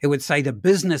cabinets, it would say the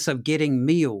business of getting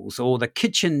meals, or the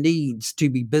kitchen needs to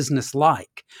be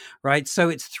business-like, right? So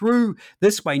it's through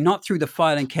this way, not through the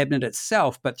filing cabinet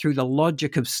itself, but through the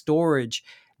logic of storage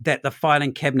that the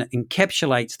filing cabinet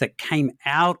encapsulates, that came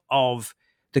out of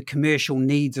the commercial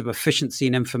needs of efficiency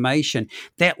and information.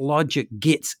 That logic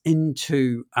gets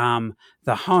into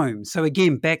the home. So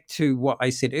again, back to what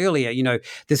I said earlier,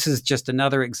 this is just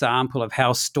another example of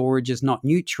how storage is not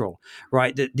neutral,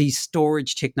 right? That these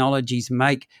storage technologies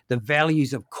make the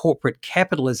values of corporate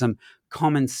capitalism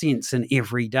common sense in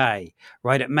every day,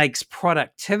 right? It makes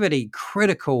productivity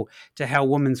critical to how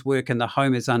women's work in the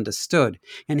home is understood.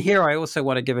 And here I also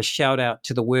want to give a shout out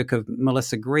to the work of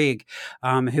Melissa Gregg,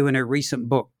 who in her recent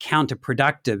book,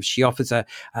 Counterproductive, she offers a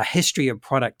history of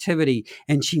productivity,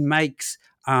 and she makes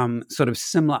sort of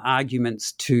similar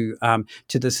arguments to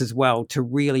this as well, to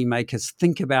really make us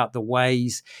think about the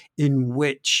ways in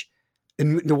which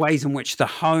the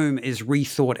home is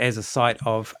rethought as a site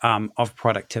of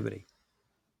productivity.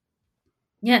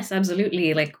 Yes,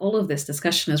 absolutely. Like, all of this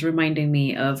discussion is reminding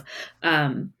me of,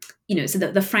 so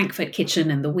the Frankfurt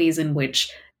kitchen, and the ways in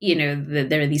which,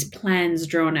 there are these plans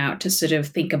drawn out to sort of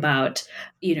think about,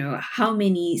 how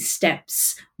many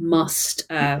steps must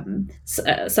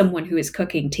someone who is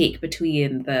cooking take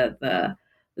between the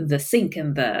sink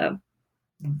and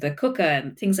the cooker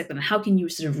and things like that. And how can you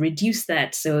sort of reduce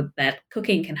that so that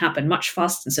cooking can happen much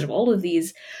faster, instead of all of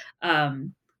these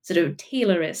sort of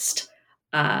tailorist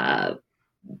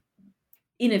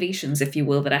innovations, if you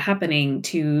will, that are happening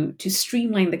to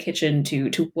streamline the kitchen,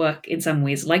 to work in some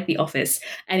ways like the office.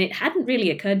 And it hadn't really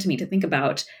occurred to me to think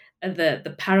about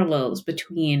the parallels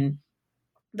between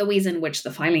the ways in which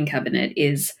the filing cabinet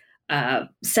is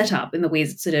set up, in the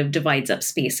ways it sort of divides up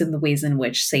space, in the ways in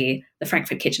which, say, the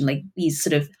Frankfurt kitchen, like these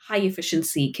sort of high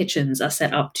efficiency kitchens, are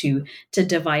set up to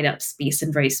divide up space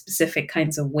in very specific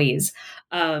kinds of ways.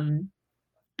 I'm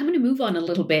going to move on a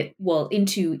little bit, or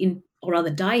rather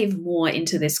dive more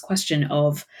into this question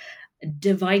of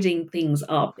dividing things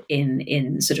up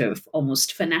in sort of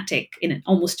in an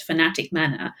almost fanatic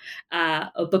manner.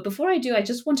 But before I do, I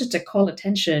just wanted to call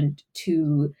attention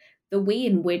to the way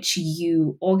in which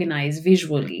you organize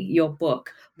visually your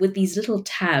book with these little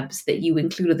tabs that you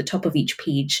include at the top of each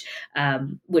page,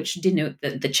 which denote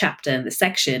the chapter and the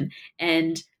section.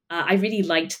 And I really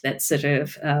liked that sort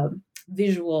of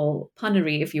visual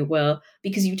punnery, if you will,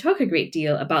 because you talk a great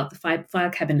deal about the file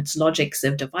cabinet's logics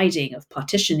of dividing, of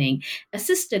partitioning,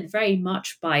 assisted very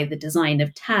much by the design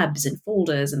of tabs and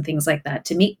folders and things like that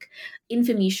to make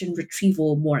information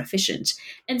retrieval more efficient.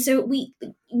 And so we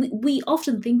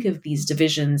often think of these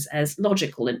divisions as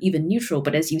logical and even neutral,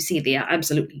 but as you say, they are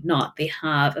absolutely not. They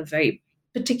have a very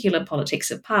particular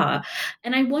politics of power.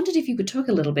 And I wondered if you could talk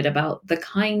a little bit about the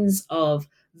kinds of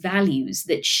values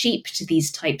that shaped these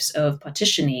types of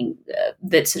partitioning,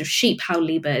 that sort of shape how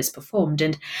labor is performed.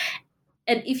 And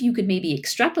if you could maybe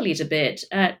extrapolate a bit,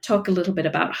 talk a little bit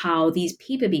about how these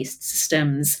paper-based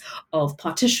systems of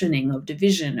partitioning, of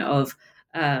division, of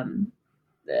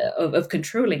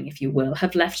controlling, if you will,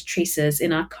 have left traces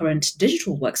in our current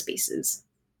digital workspaces.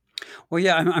 Well,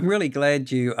 yeah, I'm really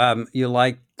glad you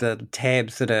like the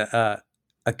tabs that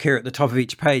occur at the top of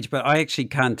each page, but I actually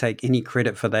can't take any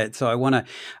credit for that. So I want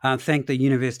to thank the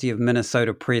University of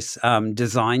Minnesota Press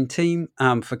design team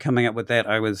for coming up with that.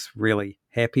 I was really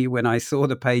happy when I saw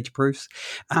the page proofs,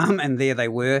 and there they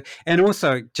were. And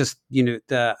also just,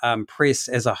 the press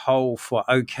as a whole for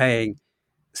okaying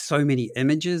so many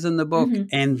images in the book,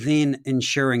 and then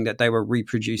ensuring that they were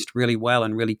reproduced really well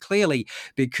and really clearly,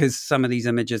 because some of these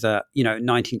images are,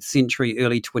 19th century,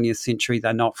 early 20th century.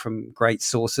 They're not from great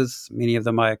sources. Many of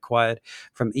them I acquired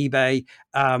from eBay,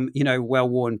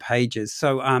 well-worn pages.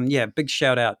 So, big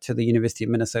shout out to the University of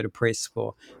Minnesota Press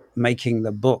for making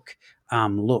the book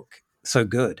look so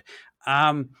good.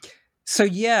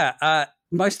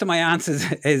 Most of my answers,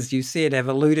 as you said, have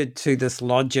alluded to this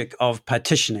logic of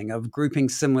partitioning, of grouping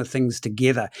similar things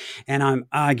together. And I'm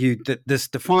argued that this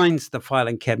defines the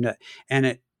filing cabinet, and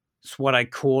it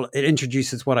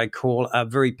introduces what I call a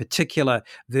very particular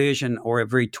version, or a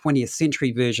very 20th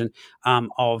century version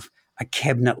of a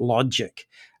cabinet logic.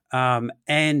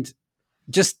 And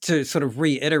just to sort of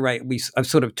reiterate, I've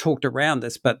sort of talked around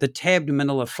this, but the tabbed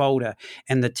manila folder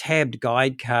and the tabbed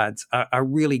guide cards are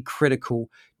really critical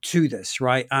to this,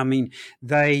 right? I mean,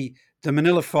 the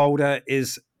manila folder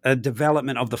is a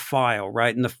development of the file,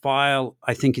 right? And the file,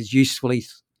 I think, is usefully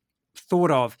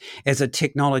thought of as a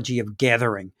technology of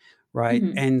gathering, right?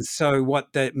 And so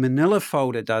what the manila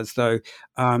folder does, though,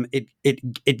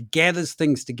 it gathers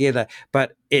things together,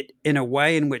 but it in a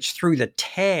way in which through the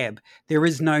tab there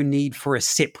is no need for a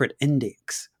separate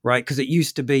index, right? Because it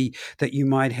used to be that you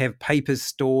might have papers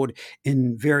stored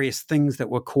in various things that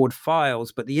were called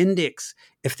files, but the index,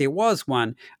 if there was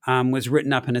one, was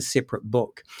written up in a separate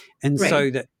book, and so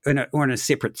that in a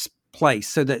separate place,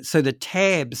 so the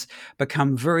tabs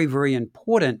become very, very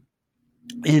important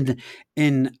in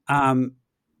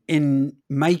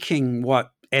making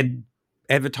what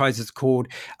advertisers called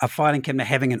a filing cabinet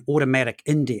having an automatic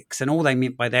index. And all they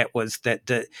meant by that was that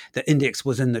the index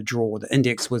was in the drawer, the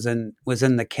index was in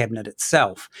the cabinet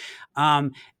itself.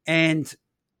 And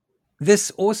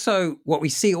this also, what we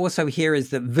see also here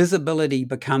is that visibility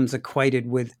becomes equated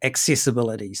with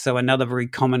accessibility. So another very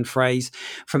common phrase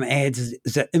from ads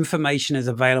is that information is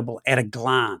available at a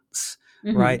glance.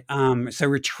 Right. So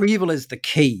retrieval is the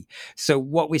key. So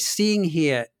what we're seeing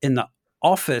here in the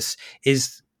office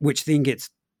is, which then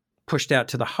gets pushed out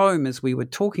to the home, as we were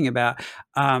talking about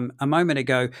a moment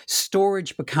ago,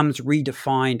 storage becomes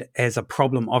redefined as a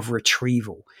problem of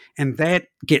retrieval. And that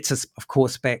gets us, of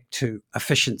course, back to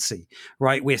efficiency,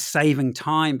 right? Where saving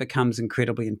time becomes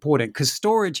incredibly important, because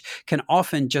storage can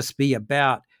often just be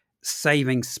about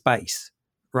saving space.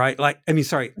 Right?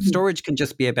 Storage can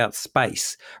just be about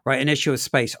space, right? An issue of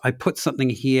space. I put something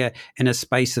here in a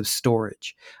space of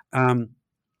storage.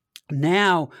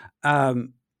 Now,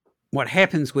 what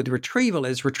happens with retrieval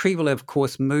is of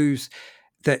course, moves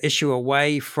the issue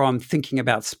away from thinking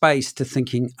about space to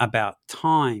thinking about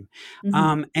time.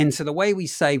 And so the way we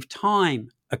save time,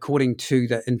 according to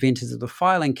the inventors of the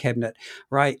filing cabinet,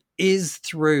 right, is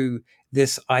through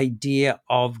this idea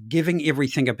of giving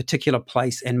everything a particular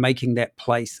place and making that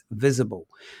place visible.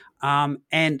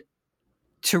 And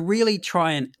to really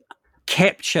try and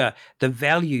capture the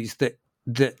values that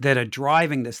are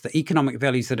driving this, the economic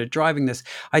values that are driving this,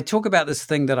 I talk about this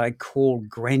thing that I call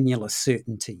granular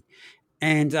certainty.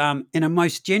 And in a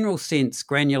most general sense,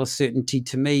 granular certainty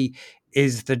to me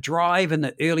is the drive in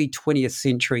the early 20th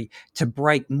century to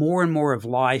break more and more of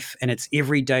life and its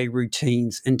everyday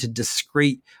routines into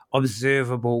discrete,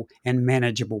 observable, and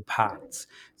manageable parts.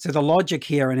 So the logic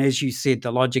here, and as you said,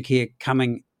 the logic here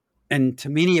coming and to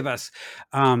many of us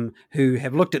who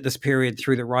have looked at this period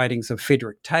through the writings of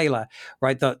Frederick Taylor,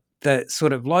 right, the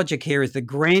sort of logic here is the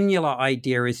granular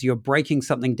idea is you're breaking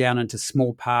something down into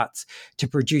small parts to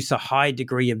produce a high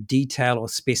degree of detail or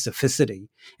specificity.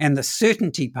 And the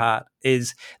certainty part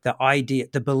is the idea,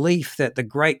 the belief that the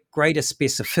greater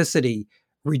specificity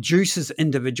reduces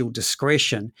individual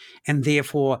discretion and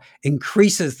therefore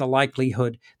increases the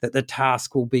likelihood that the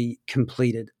task will be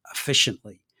completed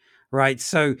efficiently. Right.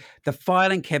 So the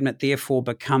filing cabinet therefore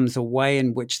becomes a way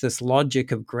in which this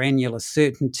logic of granular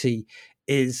certainty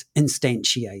is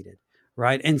instantiated.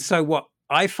 Right. And so what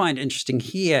I find interesting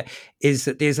here is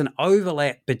that there's an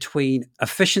overlap between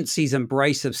efficiency's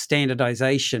embrace of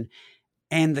standardization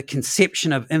and the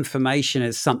conception of information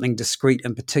as something discrete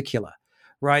in particular.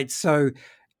 Right. So,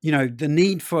 the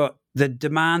need for the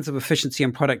demands of efficiency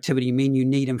and productivity mean you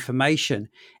need information.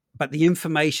 But the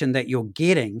information that you're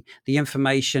getting, the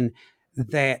information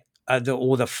that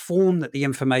or the form that the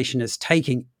information is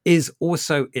taking is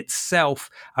also itself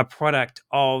a product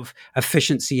of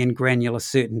efficiency and granular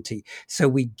certainty. So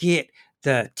we get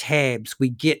the tabs, we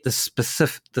get the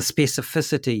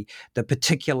specificity, the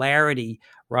particularity,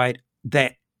 right,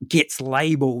 that gets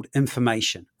labeled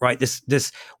information, right?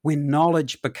 This when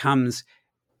knowledge becomes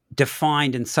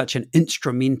defined in such an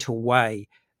instrumental way,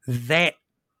 that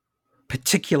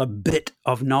particular bit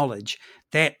of knowledge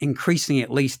that increasingly,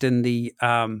 at least in the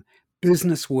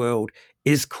business world,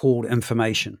 is called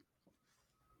information.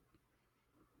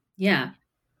 Yeah.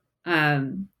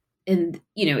 And,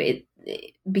 it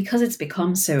because it's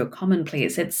become so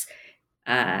commonplace, it's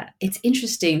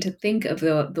interesting to think of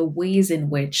the ways in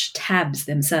which tabs,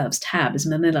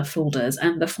 manila folders,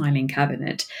 and the filing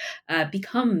cabinet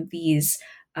become these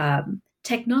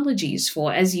technologies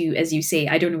for, as you say,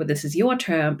 I don't know whether this is your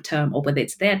term or whether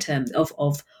it's their term of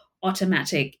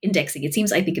automatic indexing. It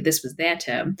seems, I think this was their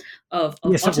term of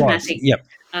yes, automatic, yep.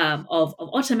 Of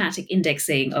automatic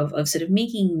indexing, of sort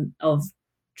of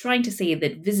trying to say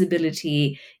that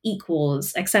visibility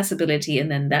equals accessibility, and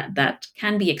then that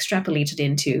can be extrapolated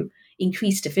into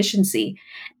increased efficiency.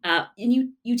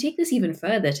 And you take this even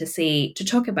further to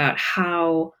talk about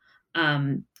how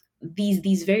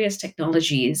these various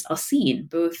technologies are seen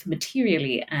both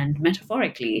materially and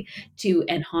metaphorically to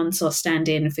enhance or stand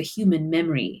in for human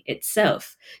memory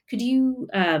itself. Could you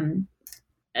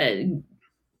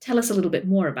tell us a little bit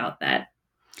more about that?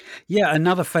 Yeah,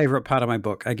 another favorite part of my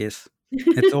book, I guess.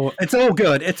 It's all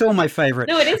good. It's all my favorite.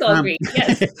 No, it is all great.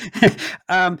 Yes.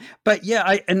 But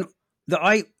yeah,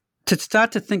 to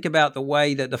start to think about the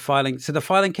way that the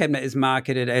filing cabinet is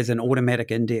marketed as an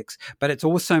automatic index, but it's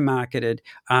also marketed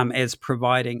as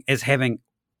having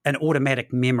an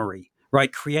automatic memory,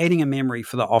 right? Creating a memory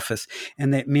for the office,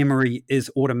 and that memory is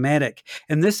automatic.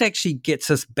 And this actually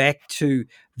gets us back to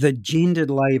the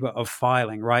gendered labor of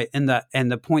filing, right? And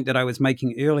the point that I was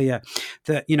making earlier,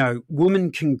 that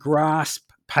women can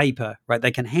grasp paper, right?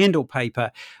 They can handle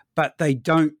paper, but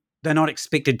they're not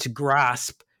expected to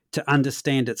grasp to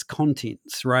understand its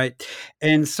contents, right?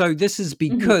 And so this is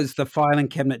because the filing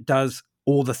cabinet does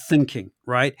all the thinking,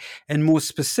 right? And more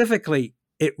specifically,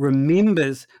 it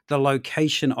remembers the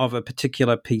location of a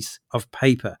particular piece of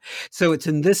paper. So it's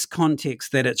in this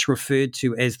context that it's referred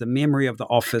to as the memory of the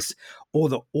office, or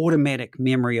the automatic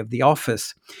memory of the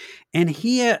office. And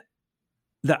here,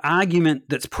 the argument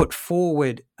that's put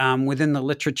forward within the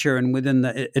literature and within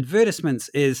the advertisements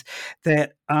is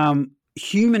that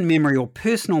human memory or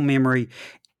personal memory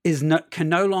can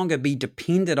no longer be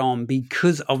depended on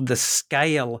because of the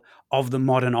scale of the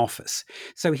modern office.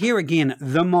 So here again,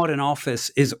 the modern office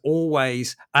is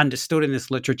always understood in this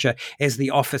literature as the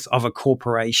office of a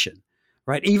corporation,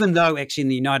 right? Even though actually in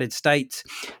the United States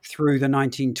through the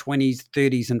 1920s,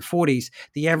 30s, and 40s,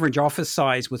 the average office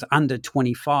size was under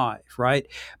 25, right?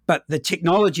 But the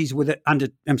technologies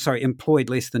employed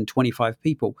less than 25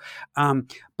 people.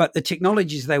 But the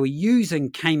technologies they were using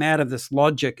came out of this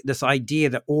logic, this idea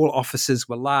that all offices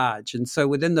were large. And so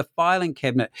within the filing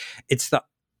cabinet,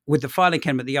 with the filing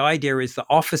cabinet, the idea is the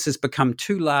offices become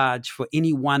too large for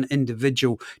any one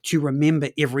individual to remember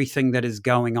everything that is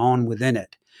going on within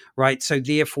it, right? So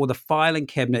therefore, the filing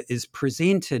cabinet is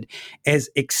presented as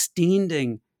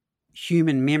extending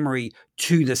human memory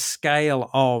to the scale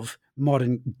of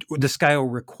the scale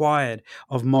required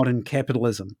of modern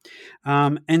capitalism.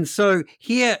 And so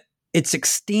here it's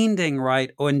extending,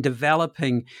 right, or in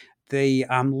developing the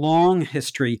long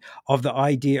history of the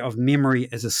idea of memory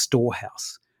as a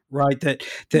storehouse, right?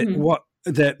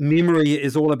 That memory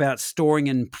is all about storing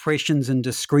impressions in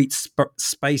discrete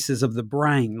spaces of the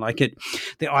brain.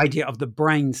 The idea of the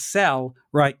brain cell,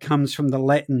 right, comes from the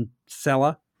Latin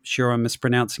cella, sure I'm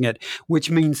mispronouncing it, which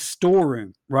means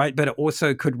storeroom, right? But it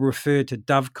also could refer to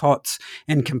dovecots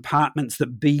and compartments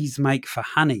that bees make for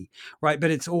honey, right?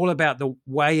 But it's all about the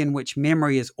way in which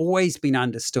memory has always been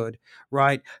understood,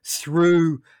 right,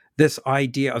 through this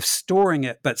idea of storing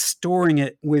it, but storing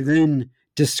it within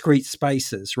discrete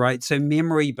spaces, right? So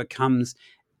memory becomes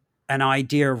an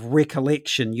idea of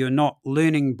recollection. You're not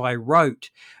learning by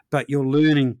rote, but you're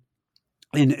learning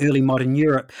in early modern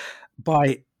Europe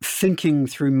by thinking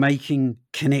through making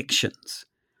connections,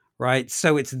 right?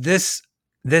 So it's this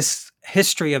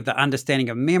history of the understanding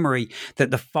of memory that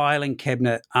the filing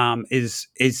cabinet is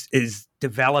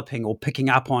developing or picking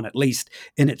up on, at least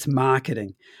in its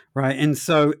marketing, right? And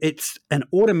so it's an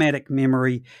automatic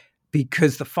memory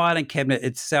because the filing cabinet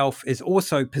itself is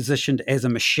also positioned as a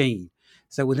machine.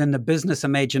 So within the business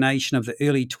imagination of the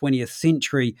early 20th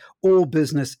century, all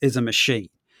business is a machine.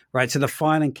 Right, so the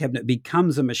filing cabinet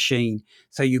becomes a machine.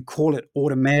 So you call it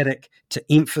automatic to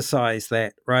emphasize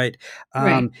that, right?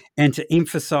 And to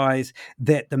emphasize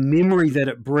that the memory that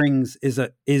it brings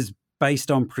is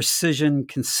based on precision,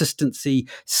 consistency,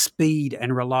 speed,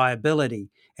 and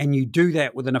reliability. And you do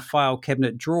that within a file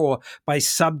cabinet drawer by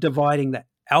subdividing the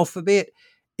alphabet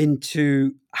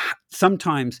into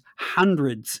sometimes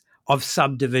hundreds of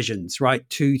subdivisions, right?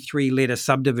 2-3 letter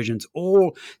subdivisions,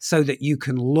 all so that you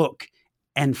can look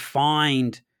and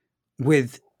find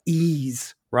with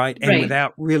ease, right? And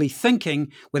without really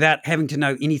thinking, without having to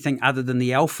know anything other than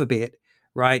the alphabet,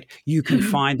 right? You can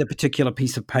find the particular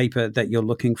piece of paper that you're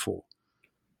looking for.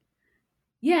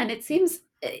 Yeah, and it seems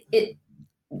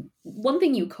one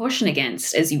thing you caution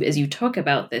against as you talk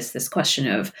about this question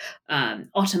of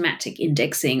automatic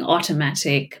indexing,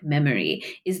 automatic memory,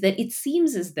 is that it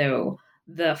seems as though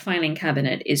the filing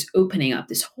cabinet is opening up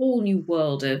this whole new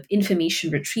world of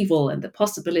information retrieval and the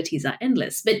possibilities are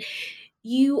endless. But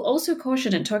you also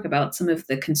caution and talk about some of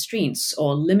the constraints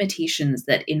or limitations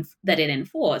that it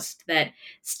enforced that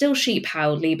still shape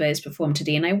how labor is performed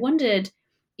today. And I wondered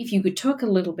if you could talk a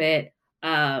little bit.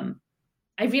 I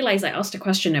realized I asked a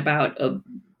question about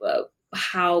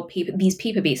how these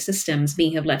paper-based systems may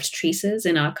have left traces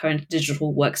in our current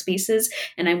digital workspaces.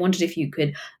 And I wondered if you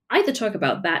could either talk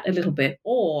about that a little bit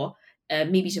or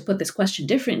maybe to put this question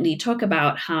differently, talk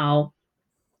about how,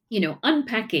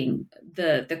 unpacking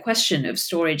the question of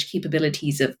storage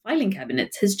capabilities of filing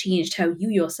cabinets has changed how you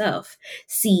yourself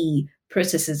see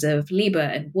processes of labor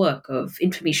and work, of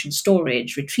information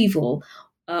storage, retrieval,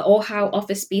 or how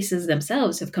office spaces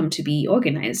themselves have come to be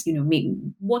organized.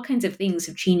 What kinds of things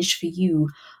have changed for you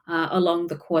along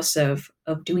the course of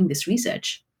doing this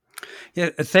research? Yeah,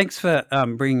 thanks for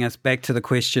bringing us back to the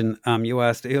question you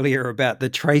asked earlier about the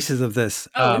traces of this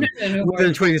within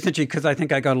the 20th century, because I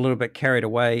think I got a little bit carried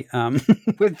away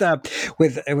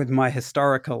with my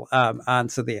historical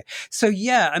answer there. So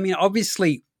yeah, I mean,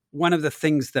 obviously, one of the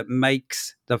things that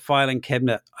makes the filing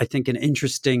cabinet, I think, an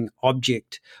interesting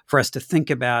object for us to think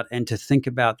about and to think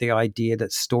about the idea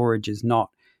that storage is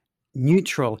not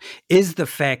neutral is the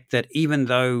fact that even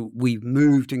though we've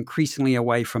moved increasingly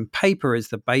away from paper as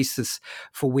the basis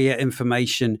for where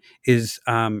information is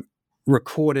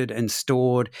recorded and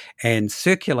stored and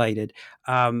circulated,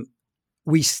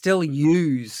 we still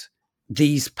use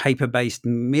these paper-based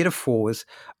metaphors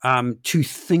to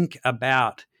think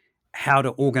about how to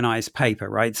organize paper,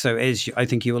 right? So as I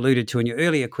think you alluded to in your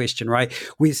earlier question, right,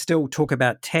 we still talk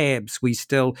about tabs, we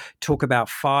still talk about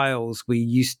files. We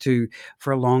used to,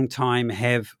 for a long time,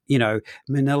 have,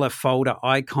 manila folder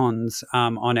icons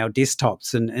on our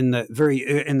desktops. And in the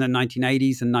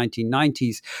 1980s and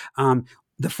 1990s,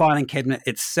 the filing cabinet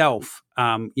itself,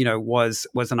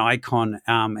 was an icon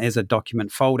as a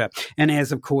document folder. And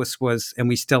as, of course, and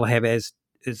we still have as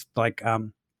like,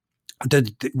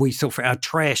 we still, for our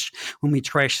trash, when we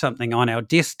trash something on our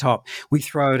desktop, we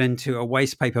throw it into a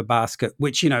waste paper basket,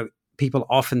 which, people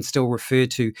often still refer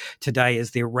to today as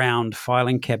their round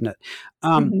filing cabinet.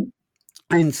 And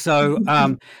so,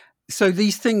 so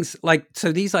these things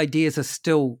these ideas are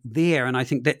still there. And I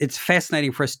think that it's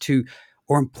fascinating for us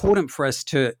or important for us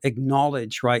to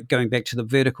acknowledge, right, going back to the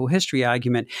vertical history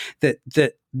argument,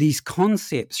 that these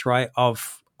concepts, right,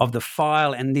 of of the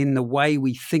file, and then the way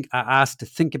we are asked to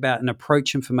think about and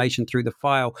approach information through the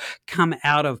file come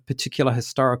out of particular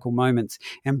historical moments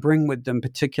and bring with them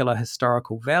particular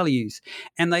historical values.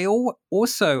 And they all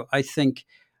also, I think,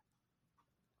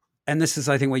 and this is,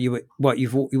 I think, you were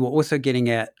also getting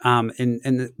at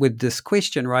with this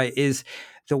question, right, is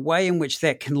the way in which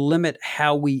that can limit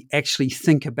how we actually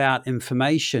think about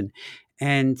information.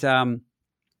 And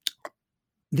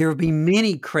there have been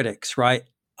many critics, right,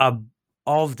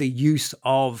 of the use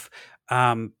of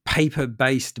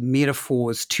paper-based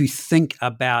metaphors to think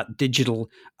about digital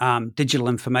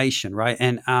information, right?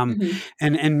 And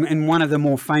and one of the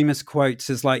more famous quotes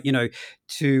is like,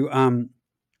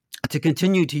 to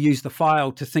continue to use the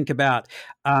file to think about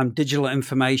digital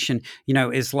information,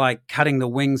 is like cutting the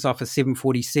wings off a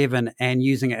 747 and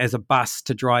using it as a bus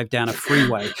to drive down a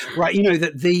freeway, right?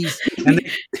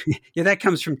 That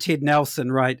comes from Ted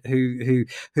Nelson, right? Who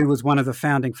was one of the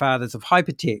founding fathers of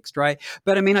hypertext, right?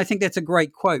 But I mean, I think that's a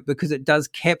great quote because it does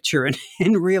capture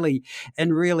and really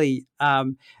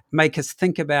make us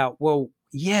think about, well,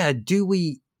 yeah,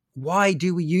 why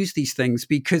do we use these things?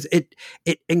 Because it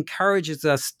encourages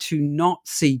us to not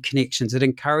see connections. It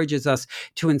encourages us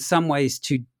to, in some ways,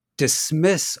 to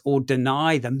dismiss or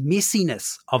deny the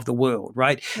messiness of the world,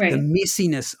 right? The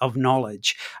messiness of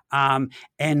knowledge.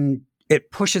 And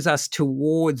it pushes us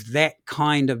towards that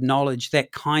kind of knowledge,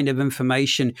 that kind of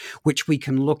information, which we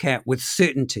can look at with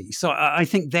certainty. So I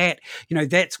think that,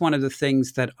 that's one of the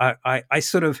things that I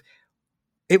sort of,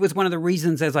 it was one of the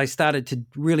reasons as I started to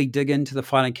really dig into the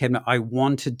filing cabinet, I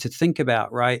wanted to think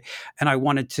about, right? And I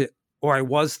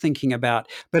was thinking about,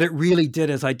 but it really did,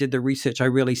 as I did the research, I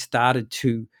really started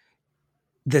to,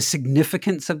 the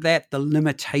significance of that, the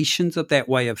limitations of that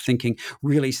way of thinking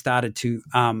really started to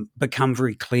become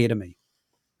very clear to me.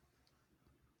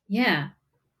 Yeah.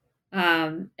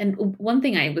 And one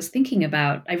thing I was thinking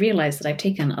about, I realized that I've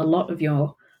taken a lot of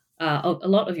your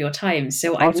time.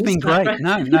 So it's been great.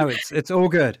 No, it's all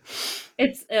good.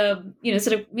 It's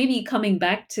sort of maybe coming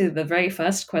back to the very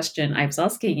first question I was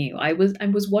asking you. I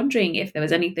was wondering if there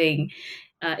was anything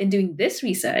in doing this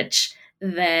research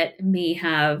that may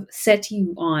have set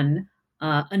you on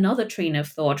another train of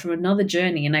thought or another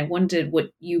journey, and I wondered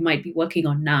what you might be working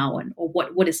on now, or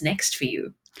what is next for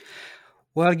you.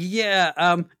 Well,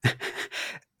 yeah.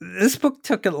 This book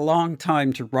took a long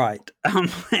time to write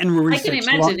and research. I can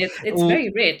imagine it's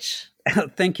very rich.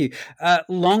 Thank you.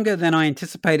 Longer than I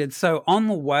anticipated. So on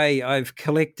the way, I've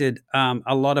collected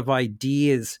a lot of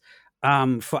ideas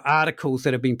for articles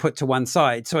that have been put to one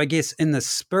side. So I guess in the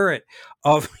spirit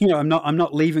of, I'm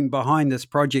not leaving behind this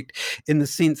project in the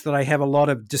sense that I have a lot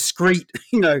of discrete,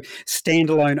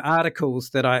 standalone articles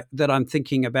that I'm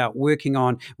thinking about working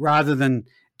on, rather than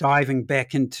diving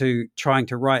back into trying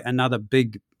to write another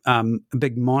big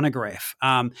monograph.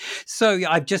 So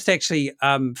I've just actually,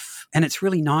 and it's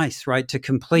really nice, right, to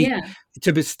complete,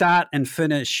 to start and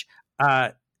finish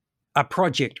a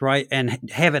project, right, and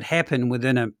have it happen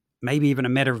within maybe even a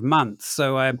matter of months.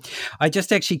 So I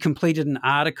just actually completed an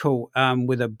article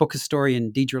with a book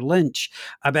historian, Deidre Lynch,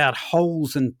 about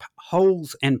holes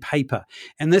and paper.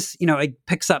 And this, it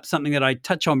picks up something that I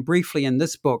touch on briefly in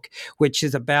this book, which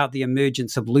is about the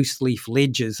emergence of loose leaf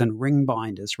ledgers and ring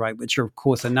binders, right, which are, of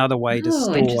course, another way to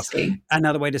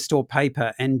store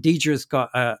paper. And Deidre's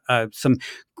got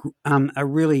a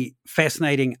really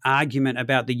fascinating argument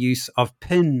about the use of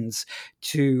pins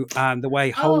to the way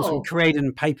holes were created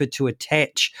in paper to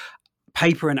attach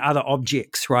paper and other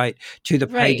objects, right, to the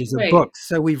pages of books.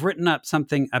 So we've written up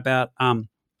something about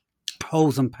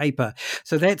holes in paper.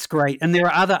 So that's great. And there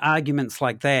are other arguments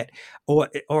like that,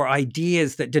 or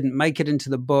ideas that didn't make it into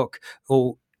the book,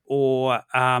 or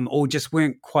just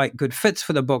weren't quite good fits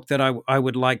for the book that I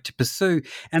would like to pursue.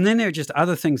 And then there are just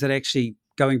other things that actually,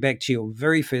 going back to your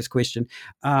very first question,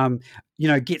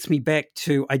 gets me back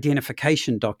to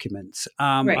identification documents.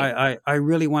 I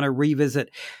really want to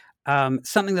revisit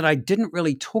something that I didn't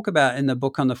really talk about in the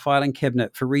book on the filing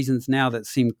cabinet for reasons now that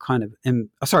seem kind of,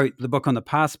 the book on the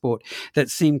passport, that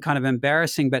seem kind of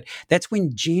embarrassing, but that's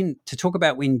when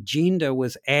when gender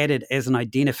was added as an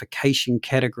identification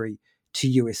category to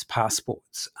US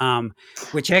passports,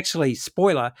 which actually,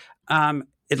 spoiler,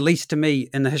 at least to me,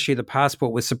 in the history of the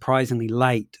passport, was surprisingly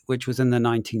late, which was in the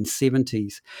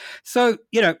 1970s. So,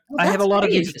 I have a lot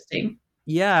of interesting.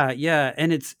 Yeah,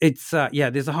 and it's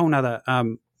there's a whole nother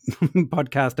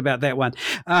podcast about that one.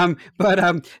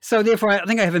 So therefore, I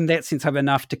think I have, in that sense, have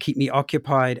enough to keep me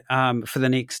occupied for the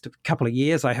next couple of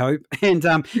years, I hope. And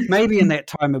maybe in that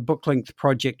time, a book-length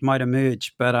project might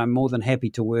emerge, but I'm more than happy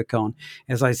to work on,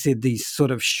 as I said, these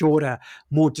sort of shorter,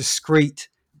 more discrete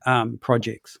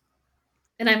projects.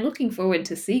 And I'm looking forward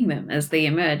to seeing them as they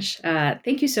emerge.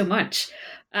 Thank you so much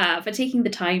for taking the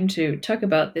time to talk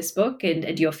about this book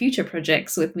and your future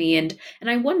projects with me. And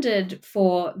I wondered,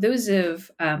 for those of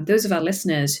our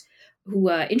listeners who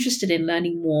are interested in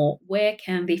learning more, where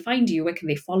can they find you? Where can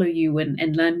they follow you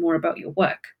and learn more about your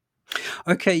work?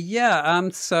 Okay, yeah.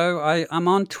 So I'm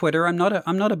on Twitter. I'm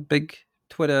not a big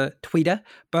tweeter,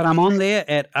 but I'm on there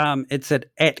it's at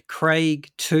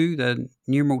Craig2, the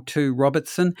numeral 2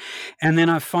 Robertson. And then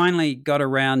I finally got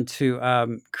around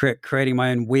to creating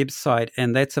my own website,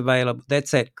 and that's available.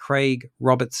 That's at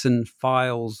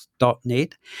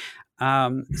craigrobertsonfiles.net.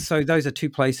 So those are two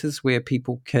places where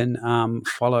people can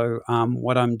follow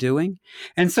what I'm doing.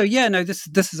 And so,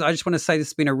 this is, I just want to say this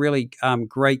has been a really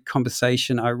great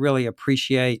conversation. I really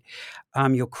appreciate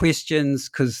your questions,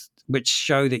 which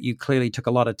show that you clearly took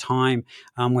a lot of time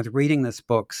with reading this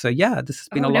book. So this has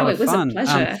been a lot of fun. It was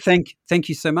a pleasure. Thank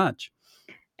you so much.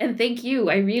 And thank you.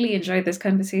 I really enjoyed this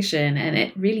conversation, and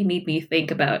it really made me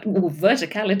think about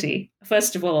verticality,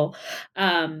 first of all.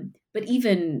 But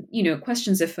even,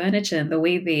 questions of furniture and the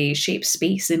way they shape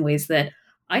space in ways that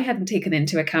I hadn't taken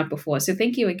into account before. So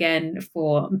thank you again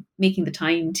for making the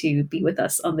time to be with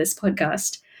us on this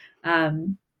podcast.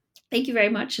 Thank you very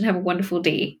much, and have a wonderful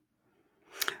day.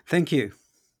 Thank you.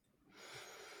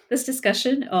 This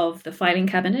discussion of The Filing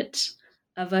Cabinet,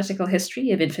 A Vertical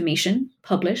History of Information,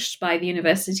 published by the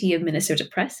University of Minnesota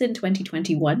Press in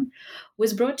 2021,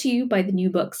 was brought to you by the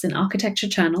New Books in Architecture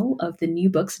channel of the New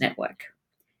Books Network.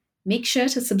 Make sure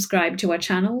to subscribe to our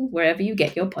channel wherever you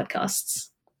get your podcasts.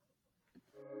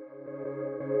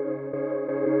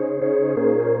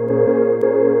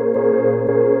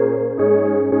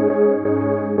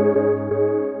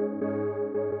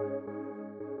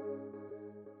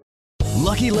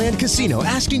 Lucky Land Casino,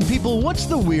 asking people, what's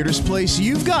the weirdest place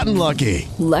you've gotten lucky?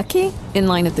 Lucky? In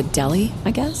line at the deli,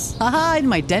 I guess? Aha, in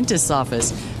my dentist's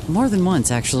office. More than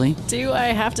once, actually. Do I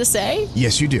have to say?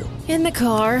 Yes, you do. In the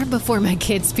car before my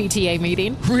kids' PTA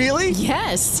meeting. Really?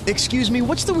 Yes. Excuse me,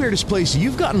 what's the weirdest place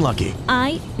you've gotten lucky?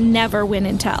 I never win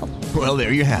and tell. Well,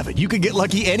 there you have it. You can get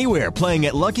lucky anywhere, playing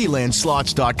at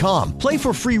LuckyLandSlots.com. Play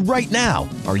for free right now.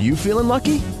 Are you feeling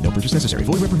lucky? No purchase necessary.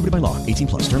 Void where prohibited by law.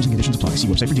 18+. Terms and conditions apply. See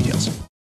website for details.